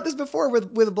talked about this before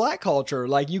with Black culture.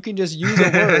 Like you can just use a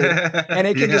word and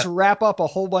it can just wrap up a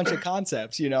whole bunch of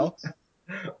concepts, you know?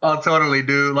 Oh, totally,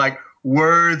 dude. Like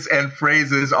words and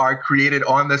phrases are created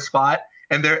on the spot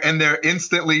and they're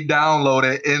instantly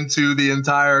downloaded into the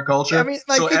entire culture. Yeah, I mean,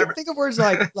 like think of words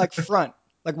like front,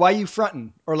 like why you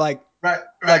fronting, or like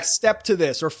right. step to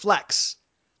this or flex.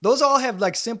 Those all have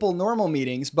like simple normal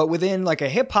meanings, but within like a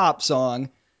hip hop song,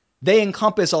 they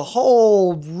encompass a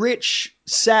whole rich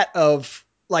set of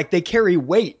like they carry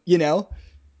weight, you know?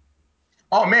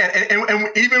 Oh man,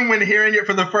 and even when hearing it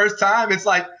for the first time, it's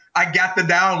like I got the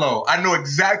download. I know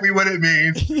exactly what it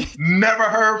means. Never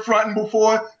heard fronting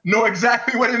before. Know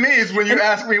exactly what it means when you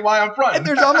ask me why I'm fronting. And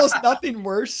there's almost nothing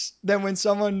worse than when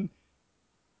someone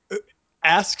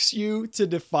asks you to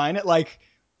define it. Like,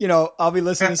 you know, I'll be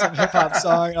listening to some hip hop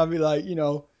song and I'll be like, you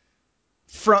know,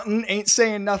 fronting ain't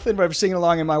saying nothing, but I'm singing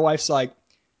along and my wife's like,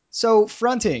 so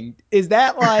fronting, is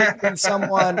that like when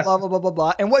someone blah, blah, blah, blah,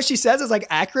 blah. And what she says is like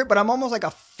accurate, but I'm almost like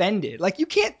offended. Like you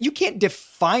can't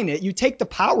define it. You take the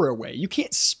power away. You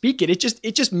can't speak it.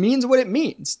 It just means what it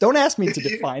means. Don't ask me to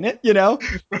define it, you know?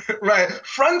 Right.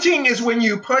 Fronting is when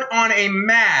you put on a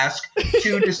mask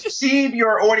to deceive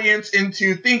your audience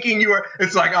into thinking you are,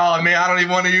 it's like, oh man, I don't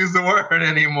even want to use the word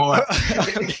anymore.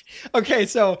 Okay.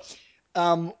 So,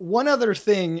 one other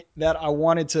thing that I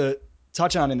wanted to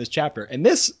touch on in this chapter, and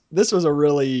this is a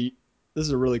really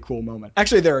cool moment.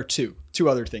 Actually, there are two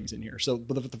other things in here. So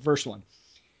the first one,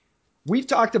 we've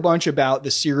talked a bunch about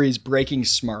the series Breaking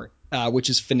Smart, which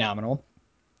is phenomenal.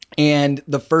 And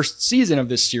the first season of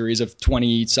this series of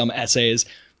 20 some essays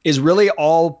is really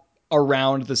all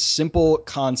around the simple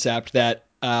concept that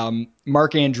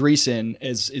Marc Andreesson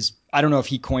is I don't know if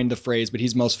he coined the phrase, but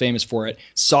he's most famous for it.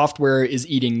 Software is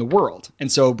eating the world.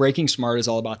 And so Breaking Smart is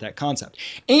all about that concept.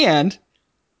 And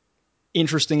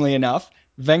interestingly enough,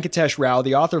 Venkatesh Rao,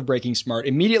 the author of Breaking Smart,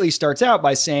 immediately starts out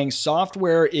by saying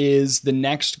software is the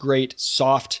next great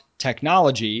soft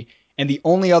technology. And the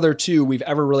only other two we've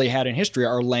ever really had in history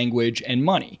are language and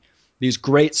money. These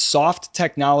great soft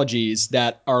technologies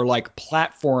that are like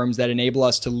platforms that enable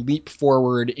us to leap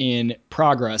forward in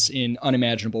progress in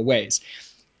unimaginable ways.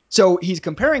 So he's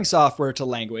comparing software to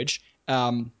language,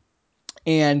 and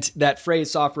that phrase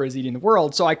software is eating the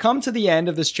world. So I come to the end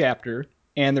of this chapter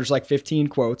and there's like 15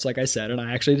 quotes, like I said, and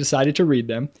I actually decided to read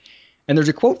them. And there's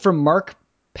a quote from Mark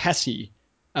Pesce,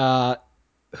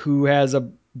 who has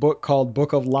a book called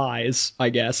Book of Lies, I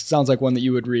guess. Sounds like one that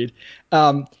you would read.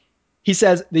 He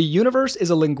says, the universe is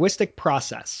a linguistic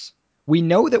process. We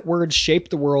know that words shape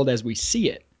the world as we see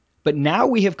it, but now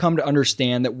we have come to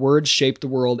understand that words shape the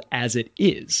world as it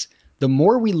is. The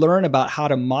more we learn about how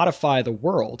to modify the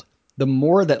world, the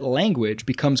more that language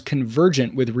becomes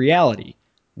convergent with reality.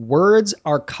 Words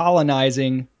are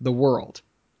colonizing the world.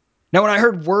 Now, when I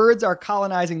heard words are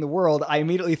colonizing the world, I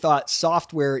immediately thought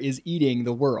software is eating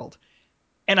the world.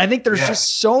 And I think there's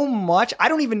just so much. I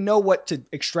don't even know what to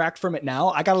extract from it now.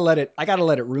 I gotta let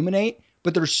it ruminate.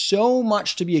 But there's so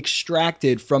much to be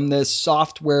extracted from this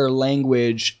software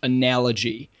language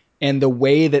analogy and the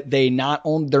way that they're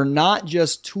not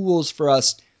just tools for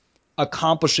us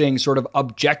accomplishing sort of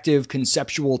objective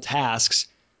conceptual tasks.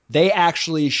 They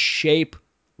actually shape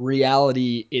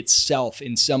reality itself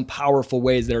in some powerful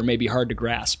ways that are maybe hard to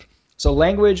grasp. So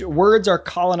words are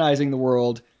colonizing the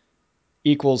world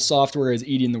equals software is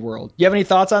eating the world. You have any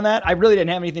thoughts on that? I really didn't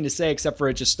have anything to say except for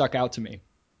it just stuck out to me.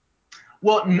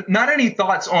 Well, not any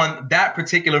thoughts on that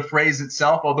particular phrase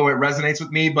itself, although it resonates with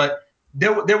me, but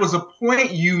there was a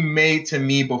point you made to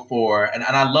me before, and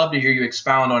I'd love to hear you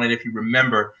expound on it if you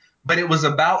remember, but it was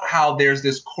about how there's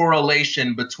this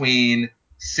correlation between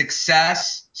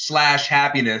success /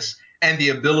 happiness and the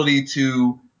ability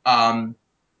to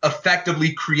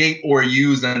effectively create or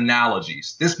use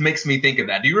analogies. This makes me think of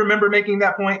that. Do you remember making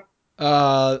that point?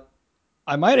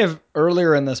 I might have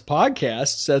earlier in this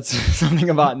podcast said something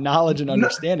about knowledge and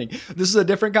understanding. This is a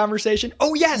different conversation.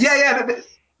 Oh, yes. Yeah.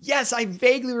 Yes, I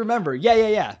vaguely remember.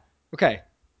 Yeah. Okay.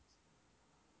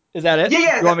 Is that it?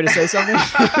 Yeah. You want me to say something?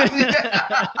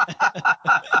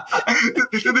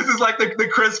 This is like the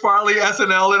Chris Farley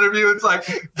SNL interview. It's like,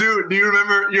 dude, do you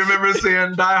remember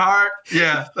seeing Die Hard?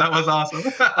 Yeah, that was awesome.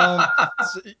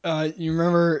 You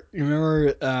remember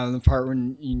the part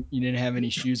when you didn't have any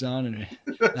shoes on, and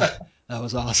that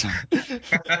was awesome.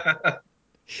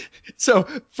 So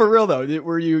for real though,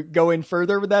 were you going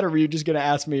further with that, or were you just going to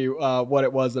ask me what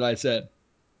it was that I said?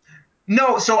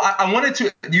 No, so I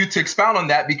wanted you to expound on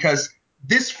that because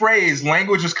this phrase,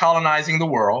 language is colonizing the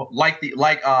world, like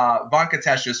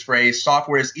Venkatesh's phrase,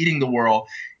 software is eating the world.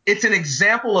 it's an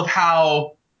example of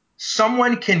how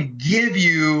someone can give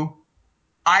you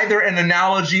either an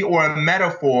analogy or a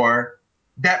metaphor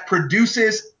that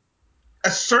produces a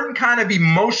certain kind of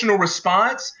emotional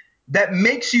response that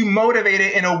makes you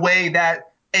motivated in a way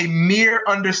that a mere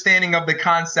understanding of the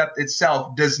concept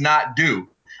itself does not do.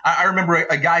 I remember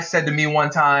a guy said to me one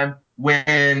time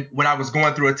when I was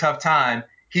going through a tough time,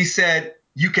 he said,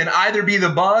 you can either be the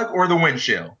bug or the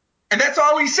windshield. And that's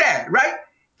all he said, right?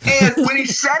 And when he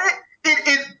said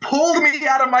it pulled me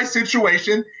out of my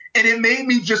situation, and it made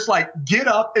me just like get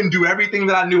up and do everything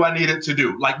that I knew I needed to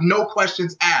do, like no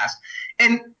questions asked.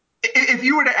 And if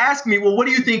you were to ask me, well, what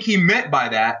do you think he meant by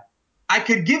that? I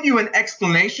could give you an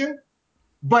explanation,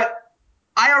 but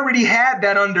I already had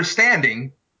that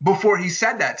understanding before he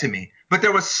said that to me. But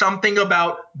there was something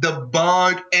about the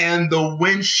bug and the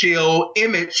windshield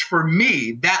image for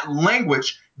me, that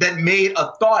language that made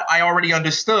a thought I already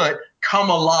understood come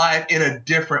alive in a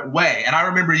different way. And I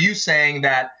remember you saying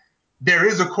that there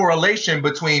is a correlation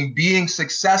between being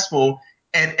successful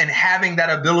and having that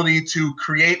ability to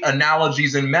create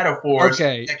analogies and metaphors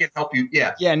that can help you.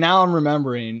 Yeah. Yeah. Now I'm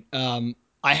remembering.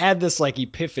 I had this like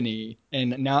epiphany,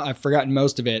 and now I've forgotten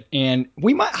most of it. And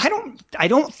I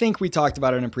don't think we talked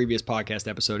about it in a previous podcast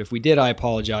episode. If we did, I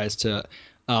apologize to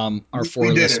our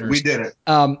four listeners. We did it.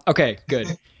 Okay, good.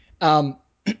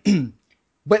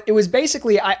 But it was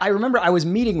basically, I remember I was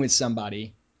meeting with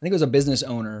somebody, I think it was a business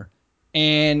owner,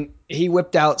 and he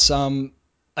whipped out some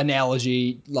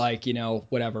analogy like,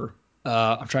 whatever.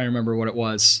 I'm trying to remember what it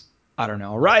was. I don't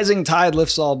know. A rising tide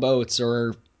lifts all boats,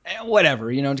 or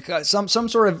whatever, some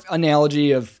sort of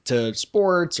analogy to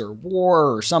sports or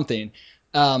war or something.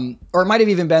 Or it might have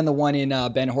even been the one in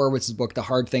Ben Horowitz's book, The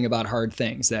Hard Thing About Hard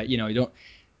Things, that,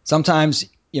 sometimes,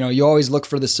 you always look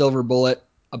for the silver bullet.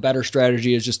 A better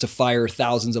strategy is just to fire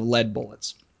thousands of lead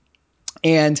bullets.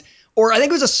 Or I think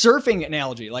it was a surfing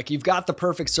analogy. Like, you've got the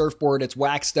perfect surfboard, it's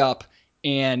waxed up,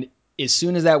 and as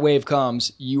soon as that wave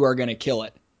comes, you are going to kill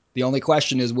it. The only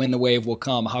question is when the wave will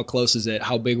come, how close is it,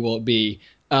 how big will it be?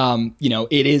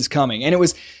 It is coming. And it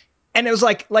was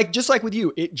like, just like with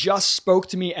you, it just spoke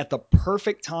to me at the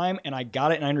perfect time, and I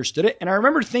got it and I understood it. And I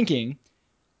remember thinking,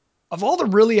 of all the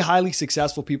really highly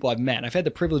successful people I've met, I've had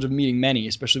the privilege of meeting many,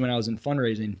 especially when I was in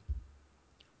fundraising,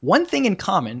 one thing in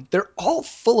common, they're all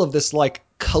full of this like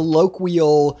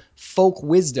colloquial folk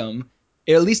wisdom.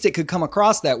 At least it could come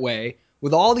across that way,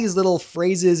 with all these little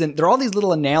phrases, and they're all these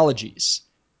little analogies,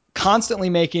 constantly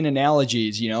making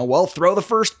analogies, throw the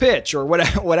first pitch or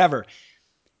whatever.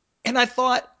 And I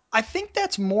thought, I think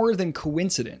that's more than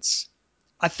coincidence.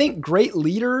 I think great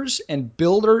leaders and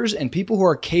builders and people who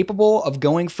are capable of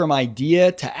going from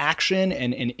idea to action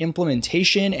and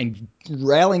implementation and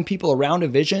rallying people around a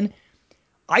vision,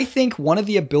 I think one of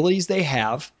the abilities they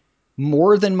have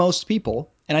more than most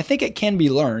people, and I think it can be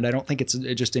learned, I don't think it's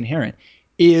just inherent,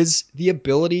 is the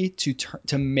ability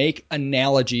to make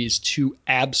analogies to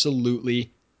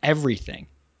absolutely everything.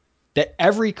 That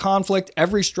every conflict,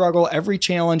 every struggle, every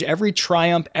challenge, every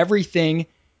triumph, everything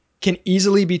can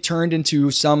easily be turned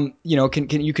into some, you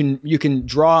can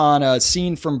draw on a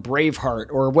scene from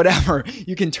Braveheart or whatever.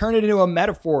 You can turn it into a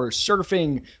metaphor,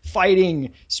 surfing,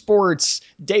 fighting, sports,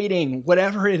 dating,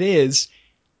 whatever it is.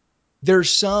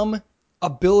 There's some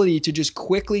ability to just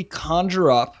quickly conjure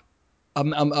up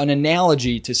an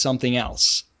analogy to something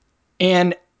else.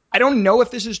 And I don't know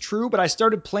if this is true, but I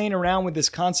started playing around with this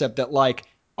concept that like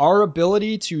our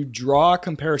ability to draw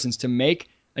comparisons, to make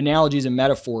analogies and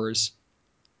metaphors,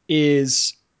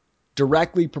 is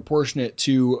directly proportionate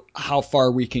to how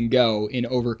far we can go in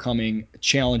overcoming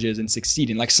challenges and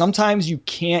succeeding. Like, sometimes you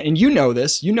can't, and you know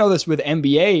this with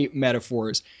NBA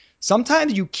metaphors,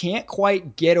 sometimes you can't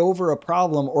quite get over a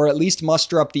problem, or at least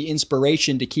muster up the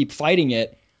inspiration to keep fighting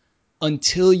it,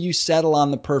 until you settle on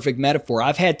the perfect metaphor.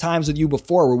 I've had times with you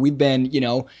before where we've been,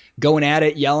 going at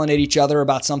it, yelling at each other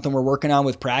about something we're working on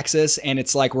with Praxis, and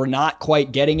it's like we're not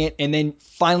quite getting it. And then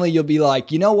finally you'll be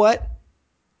like, you know what?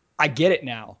 I get it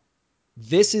now.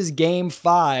 This is game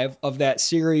 5 of that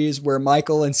series where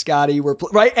Michael and Scotty were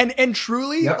right. And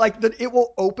truly, Yep. like, that, it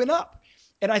will open up.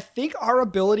 And I think our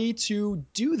ability to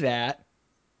do that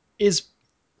is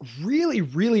really,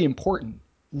 really important.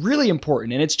 Really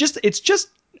important. And it's just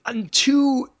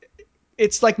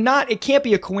it's like not, it can't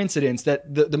be a coincidence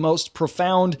that the most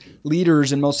profound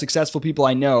leaders and most successful people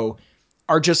I know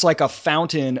are just like a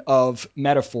fountain of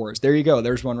metaphors. There you go.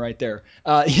 There's one right there.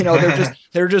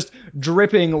 They're just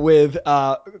dripping with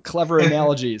clever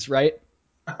analogies, right?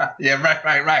 Yeah,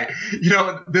 right.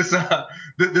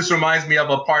 This reminds me of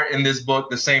a part in this book,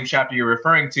 the same chapter you're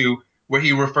referring to, where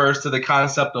he refers to the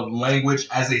concept of language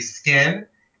as a skin.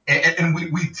 and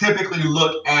we typically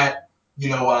look at,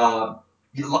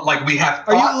 like we have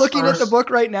Are you thoughts looking at the first. book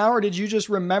right now, or did you just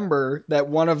remember that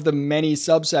one of the many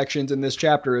subsections in this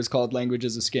chapter is called Language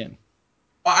as a Skin?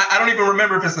 I don't even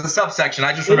remember if it's a subsection.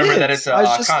 I just It remember that is. it's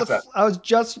a concept. I was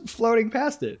just floating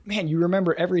past it. Man, you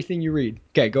remember everything you read.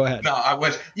 Okay, go ahead. No, I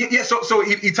wish. Yeah. So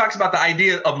he talks about the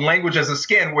idea of language as a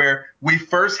skin, where we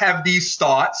first have these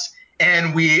thoughts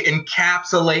and we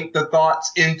encapsulate the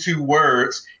thoughts into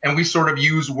words, and we sort of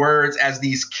use words as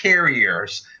these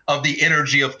carriers of the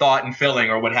energy of thought and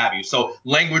feeling or what have you. So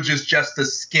language is just a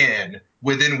skin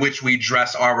within which we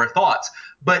dress our thoughts.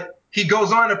 But he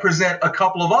goes on to present a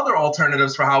couple of other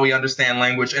alternatives for how we understand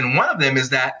language. And one of them is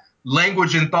that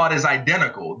language and thought is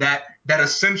identical, that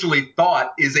essentially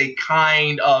thought is a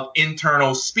kind of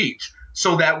internal speech,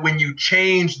 so that when you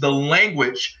change the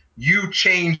language, you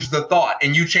change the thought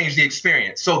and you change the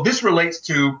experience. So this relates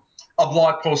to a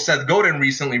blog post Seth Godin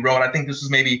recently wrote. I think this was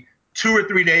maybe 2 or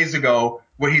 3 days ago,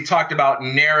 where he talked about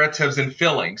narratives and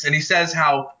feelings. And he says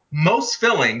how most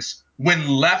feelings, when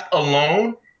left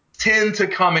alone, tend to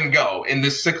come and go in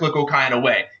this cyclical kind of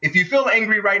way. If you feel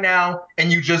angry right now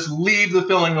and you just leave the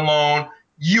feeling alone,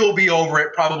 you'll be over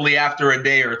it probably after a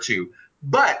day or two.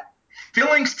 But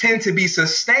feelings tend to be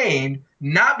sustained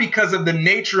not because of the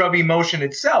nature of emotion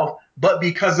itself, but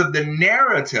because of the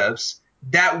narratives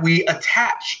that we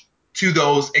attach to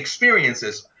those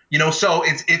experiences. So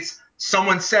it's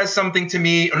someone says something to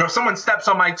me, or someone steps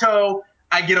on my toe,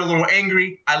 I get a little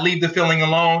angry, I leave the feeling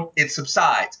alone, it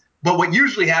subsides. But what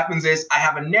usually happens is I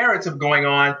have a narrative going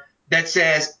on that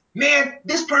says, man,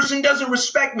 this person doesn't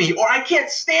respect me, or I can't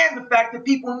stand the fact that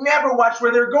people never watch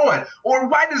where they're going, or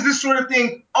why does this sort of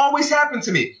thing always happen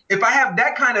to me? If I have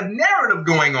that kind of narrative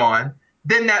going on,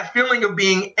 then that feeling of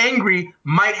being angry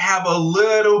might have a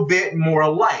little bit more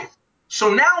life.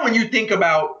 So now when you think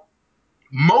about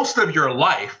most of your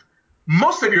life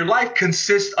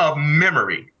consists of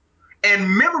memory.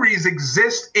 And memories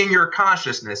exist in your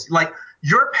consciousness. Like,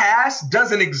 your past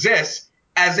doesn't exist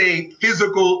as a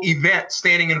physical event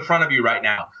standing in front of you right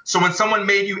now. So when someone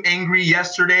made you angry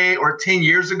yesterday or 10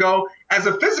 years ago, as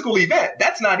a physical event,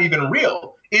 that's not even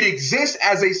real. It exists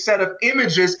as a set of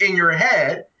images in your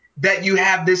head that you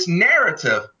have this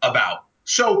narrative about.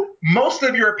 So most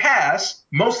of your past,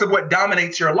 most of what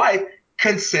dominates your life,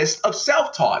 consists of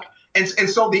self-talk. And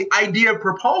so the idea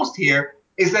proposed here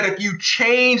is that if you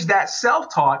change that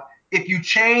self-talk, if you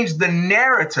change the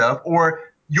narrative or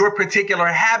your particular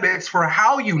habits for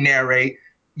how you narrate,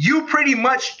 you pretty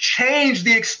much change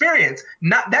the experience.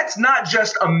 That's not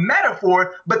just a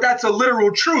metaphor, but that's a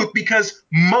literal truth, because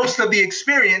most of the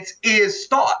experience is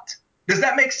thought. Does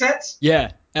that make sense?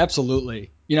 Yeah,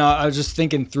 absolutely. I was just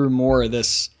thinking through more of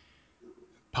this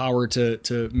power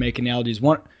to make analogies.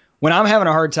 When I'm having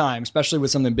a hard time, especially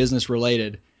with something business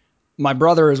related, my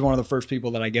brother is one of the first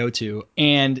people that I go to,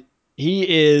 and he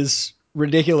is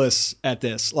ridiculous at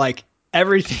this. Like,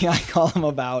 everything I call him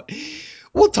about,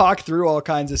 we'll talk through all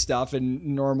kinds of stuff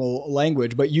in normal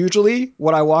language, but usually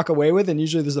what I walk away with, and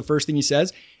usually this is the first thing he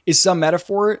says, is some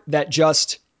metaphor that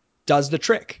just does the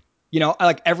trick.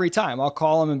 Like, every time I'll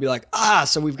call him and be like,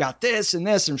 so we've got this and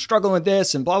this, and I'm struggling with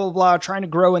this and blah, blah, blah, trying to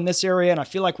grow in this area. And I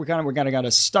feel like we're kind of got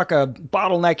a stuck a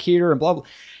bottleneck here and blah, blah.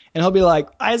 And he'll be like,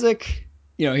 Isaac,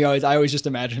 I always just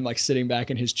imagine him like sitting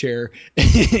back in his chair.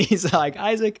 He's like,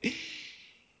 Isaac,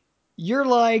 you're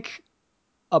like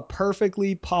a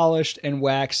perfectly polished and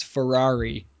waxed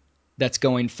Ferrari that's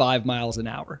going 5 miles an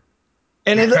hour.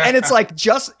 And it's like,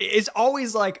 it's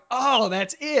always like, oh,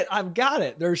 that's it. I've got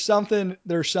it. There's something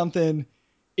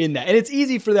in that. And it's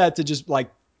easy for that to just like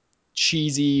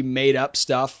cheesy made up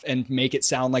stuff and make it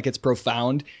sound like it's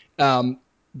profound. But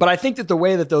I think that the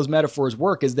way that those metaphors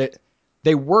work is that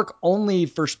they work only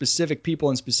for specific people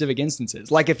in specific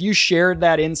instances. Like, if you shared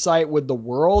that insight with the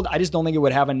world, I just don't think it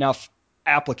would have enough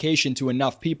application to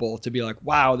enough people to be like,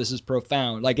 wow, this is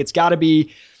profound. Like, it's got to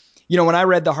be, when I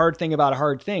read The Hard Thing About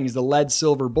Hard Things, the lead,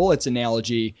 silver bullets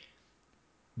analogy,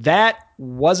 that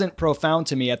wasn't profound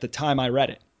to me at the time I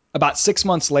read it. About 6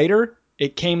 months later,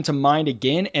 it came to mind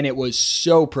again, and it was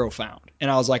so profound. And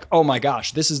I was like, oh my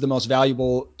gosh, this is the most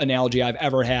valuable analogy I've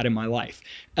ever had in my life.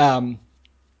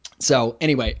 So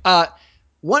anyway,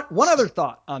 one other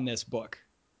thought on this book,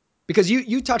 because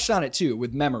you touched on it too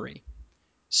with memory.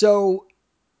 So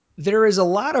there is a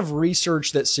lot of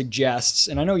research that suggests,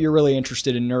 and I know you're really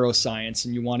interested in neuroscience,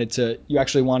 and you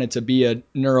actually wanted to be a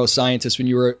neuroscientist when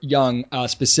you were young,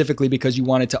 specifically because you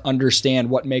wanted to understand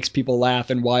what makes people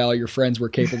laugh and why all your friends were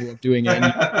capable of doing it.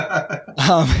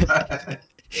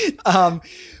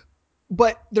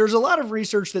 But there's a lot of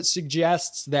research that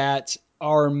suggests that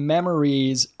our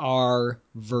memories are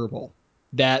verbal.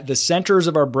 that the centers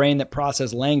of our brain that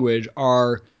process language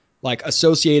are like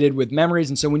associated with memories.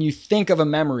 And so when you think of a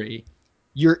memory,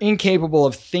 you're incapable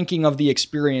of thinking of the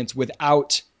experience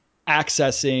without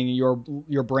accessing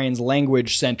your brain's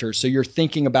language center. So you're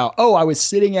thinking about, oh, I was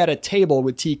sitting at a table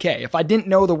with TK. If I didn't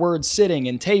know the words sitting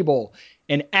and table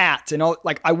and at and all,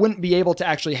 like I wouldn't be able to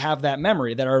actually have that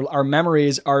memory, that our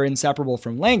memories are inseparable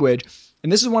from language.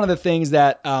 And this is one of the things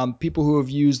that people who have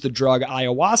used the drug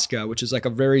ayahuasca, which is like a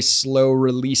very slow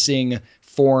releasing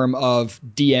form of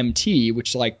DMT,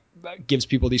 which like gives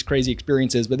people these crazy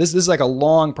experiences. But this is like a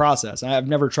long process. I've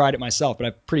never tried it myself, but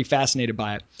I'm pretty fascinated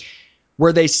by it.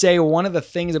 Where they say one of the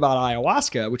things about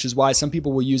ayahuasca, which is why some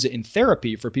people will use it in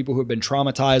therapy for people who have been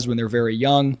traumatized when they're very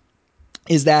young,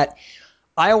 is that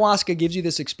ayahuasca gives you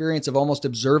this experience of almost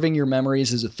observing your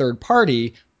memories as a third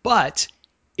party, but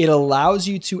it allows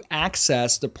you to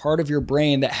access the part of your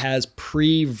brain that has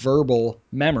pre-verbal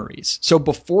memories. So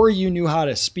before you knew how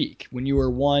to speak, when you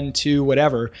were 1, 2,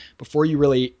 whatever, before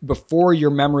your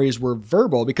memories were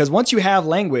verbal, because once you have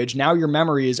language, now your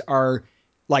memories are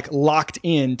like locked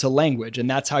into language, and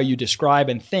that's how you describe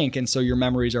and think. And so your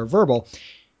memories are verbal.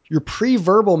 Your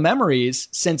pre-verbal memories,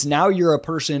 since now you're a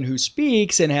person who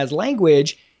speaks and has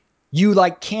language, you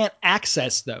like can't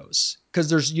access those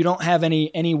because you don't have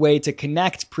any way to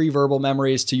connect pre-verbal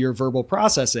memories to your verbal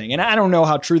processing. And I don't know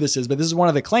how true this is, but this is one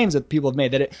of the claims that people have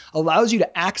made, that it allows you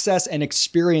to access and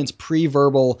experience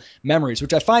pre-verbal memories,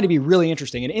 which I find to be really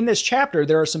interesting. And in this chapter,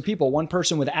 there are some people, one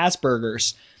person with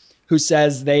Asperger's, who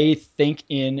says they think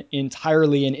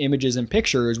entirely in images and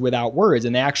pictures without words.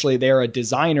 And they're a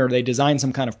designer. They design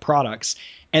some kind of products,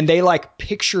 and they like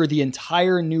picture the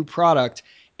entire new product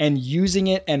and using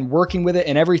it and working with it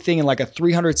and everything in like a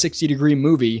 360-degree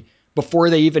movie before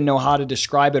they even know how to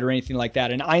describe it or anything like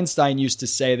that. And Einstein used to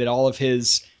say that all of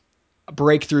his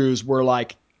breakthroughs were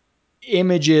like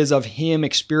images of him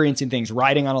experiencing things,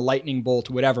 riding on a lightning bolt,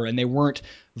 whatever, and they weren't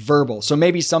verbal. So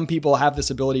maybe some people have this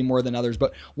ability more than others,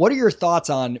 but what are your thoughts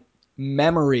on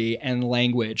memory and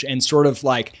language, and sort of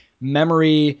like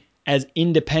memory as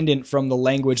independent from the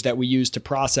language that we use to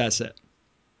process it?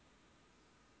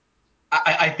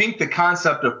 I think the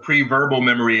concept of pre-verbal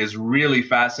memory is really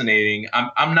fascinating.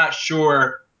 I'm not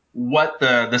sure what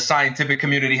the scientific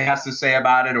community has to say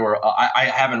about it, or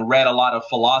I haven't read a lot of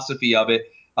philosophy of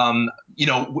it.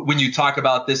 When you talk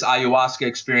about this ayahuasca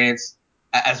experience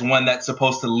as one that's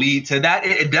supposed to lead to that,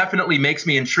 it definitely makes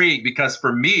me intrigued, because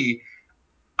for me,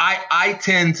 I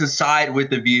tend to side with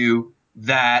the view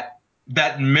that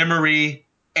memory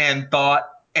and thought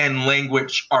and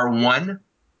language are one.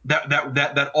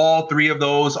 That all three of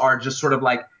those are just sort of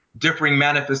like differing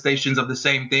manifestations of the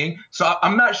same thing. So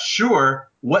I'm not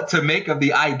sure what to make of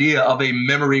the idea of a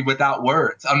memory without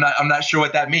words. I'm not sure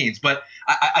what that means, but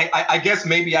I guess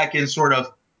maybe I can sort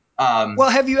of.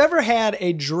 Well, have you ever had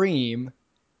a dream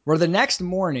where the next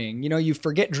morning, you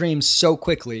forget dreams so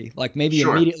quickly, like maybe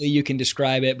Sure. immediately you can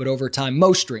describe it, but over time,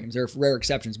 most dreams, there are rare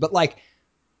exceptions, but like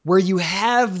where you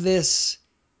have this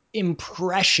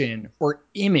impression or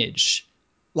image,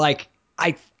 like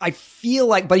I feel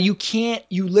like, but you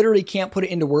literally can't put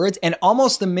it into words. And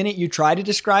almost the minute you try to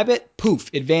describe it, poof,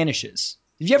 it vanishes.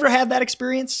 Have you ever had that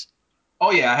experience?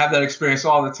 Oh yeah, I have that experience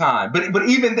all the time. But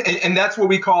even, and that's what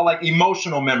we call like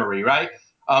emotional memory, right?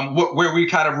 Where we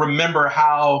kind of remember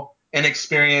how an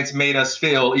experience made us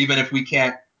feel, even if we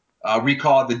can't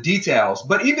recall the details.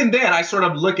 But even then, I sort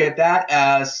of look at that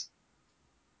as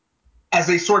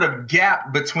a sort of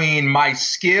gap between my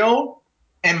skill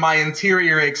and my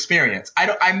interior experience.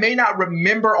 I may not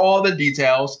remember all the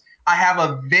details. I have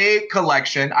a vague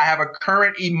collection. I have a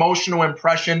current emotional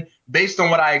impression based on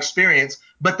what I experienced.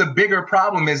 But the bigger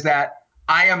problem is that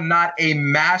I am not a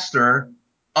master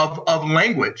of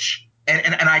language,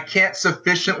 and I can't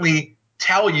sufficiently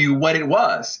tell you what it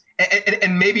was.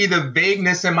 And maybe the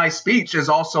vagueness in my speech is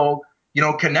also,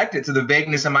 connected to the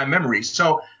vagueness in my memory.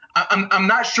 So I'm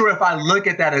not sure if I look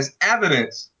at that as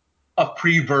evidence of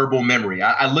pre-verbal memory.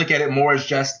 I look at it more as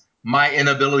just my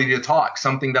inability to talk,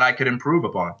 something that I could improve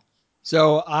upon.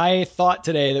 So I thought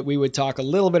today that we would talk a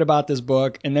little bit about this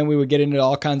book, and then we would get into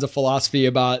all kinds of philosophy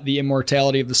about the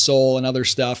immortality of the soul and other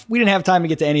stuff. We didn't have time to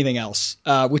get to anything else,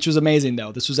 which was amazing,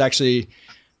 though. This was actually,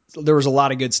 there was a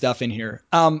lot of good stuff in here.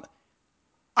 I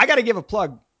got to give a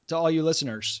plug to all you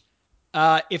listeners.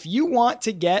 If you want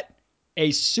to get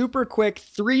a super quick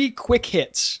 3 quick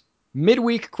hits,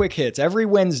 midweek quick hits every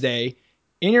Wednesday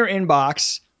in your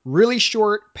inbox, really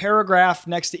short paragraph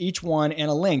next to each one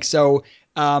and a link. So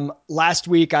last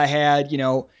week I had,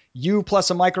 You plus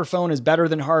a microphone is better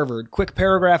than Harvard. Quick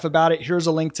paragraph about it. Here's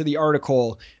a link to the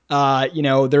article.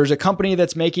 There's a company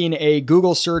that's making a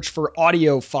Google search for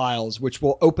audio files, which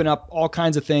will open up all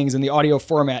kinds of things in the audio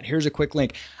format. Here's a quick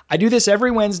link. I do this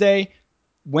every Wednesday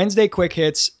quick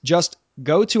hits. Just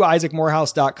go to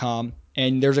isaacmorehouse.com.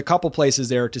 And there's a couple places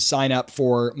there to sign up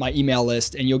for my email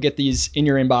list, and you'll get these in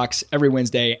your inbox every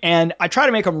Wednesday. And I try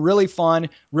to make them really fun,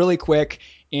 really quick.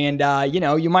 And,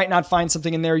 you might not find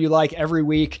something in there you like every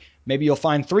week. Maybe you'll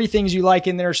find 3 things you like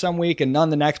in there some week and none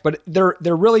the next. But they're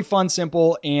really fun,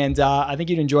 simple, and I think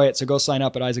you'd enjoy it. So go sign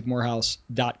up at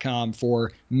isaacmorehouse.com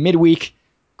for midweek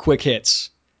quick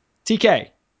hits. TK,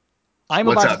 I'm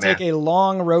about to take a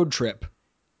long road trip.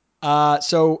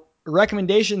 So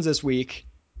recommendations this week.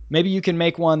 Maybe you can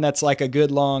make one that's like a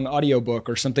good long audiobook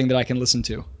or something that I can listen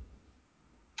to.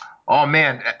 Oh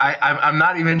man, I'm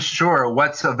not even sure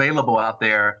what's available out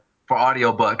there for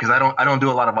audiobook because I don't do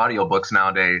a lot of audiobooks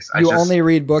nowadays. You only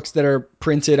read books that are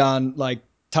printed on like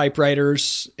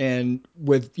typewriters and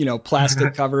with,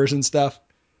 plastic covers and stuff.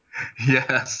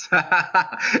 Yes.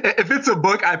 If it's a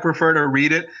book, I prefer to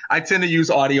read it. I tend to use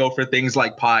audio for things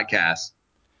like podcasts.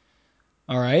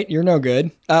 All right, you're no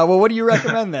good. Well, what do you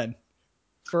recommend then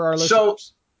for our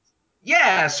listeners?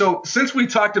 So since we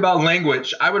talked about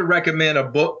language, I would recommend a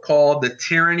book called The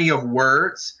Tyranny of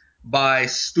Words by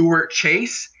Stuart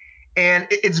Chase. And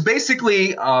it's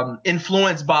basically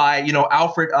influenced by,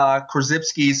 Alfred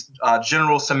Korzybski's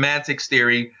general semantics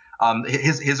theory,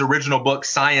 his original book,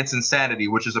 Science and Sanity,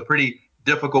 which is a pretty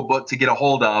difficult book to get a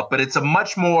hold of. But it's a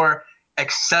much more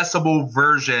accessible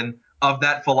version of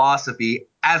that philosophy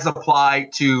as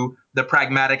applied to the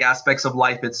pragmatic aspects of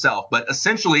life itself. But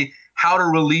essentially, how to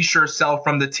release yourself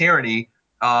from the tyranny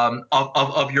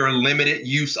of your limited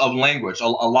use of language. A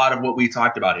lot of what we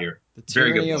talked about here. The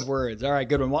Tyranny of Words. All right,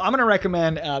 good one. Well, I'm going to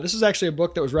recommend, this is actually a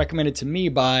book that was recommended to me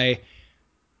by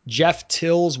Jeff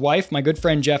Till's wife, my good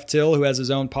friend Jeff Till, who has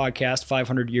his own podcast,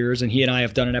 500 Years, and he and I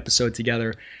have done an episode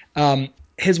together.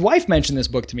 His wife mentioned this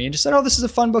book to me and just said, oh, this is a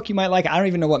fun book you might like. I don't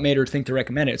even know what made her think to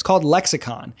recommend it. It's called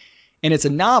Lexicon, and it's a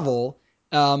novel.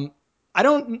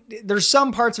 There's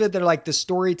some parts of it that are like the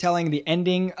storytelling, the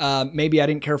ending. Maybe I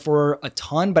didn't care for a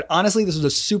ton, but honestly, this was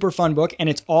a super fun book, and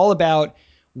it's all about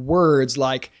words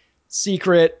like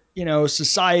secret,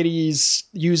 societies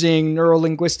using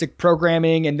neurolinguistic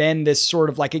programming. And then this sort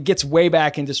of like, it gets way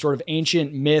back into sort of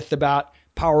ancient myth about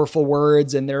powerful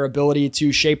words and their ability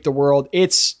to shape the world.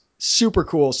 It's super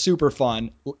cool, super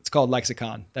fun. It's called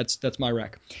Lexicon. That's my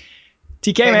rec.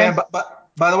 TK, hey, man.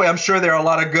 By the way, I'm sure there are a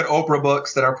lot of good Oprah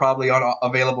books that are probably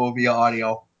available via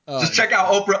audio. Just check out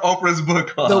Oprah's book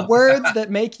club. The words that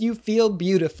make you feel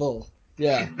beautiful.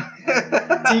 Yeah.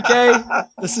 TK,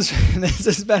 this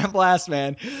has been a blast,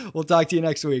 man. We'll talk to you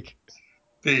next week.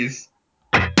 Peace.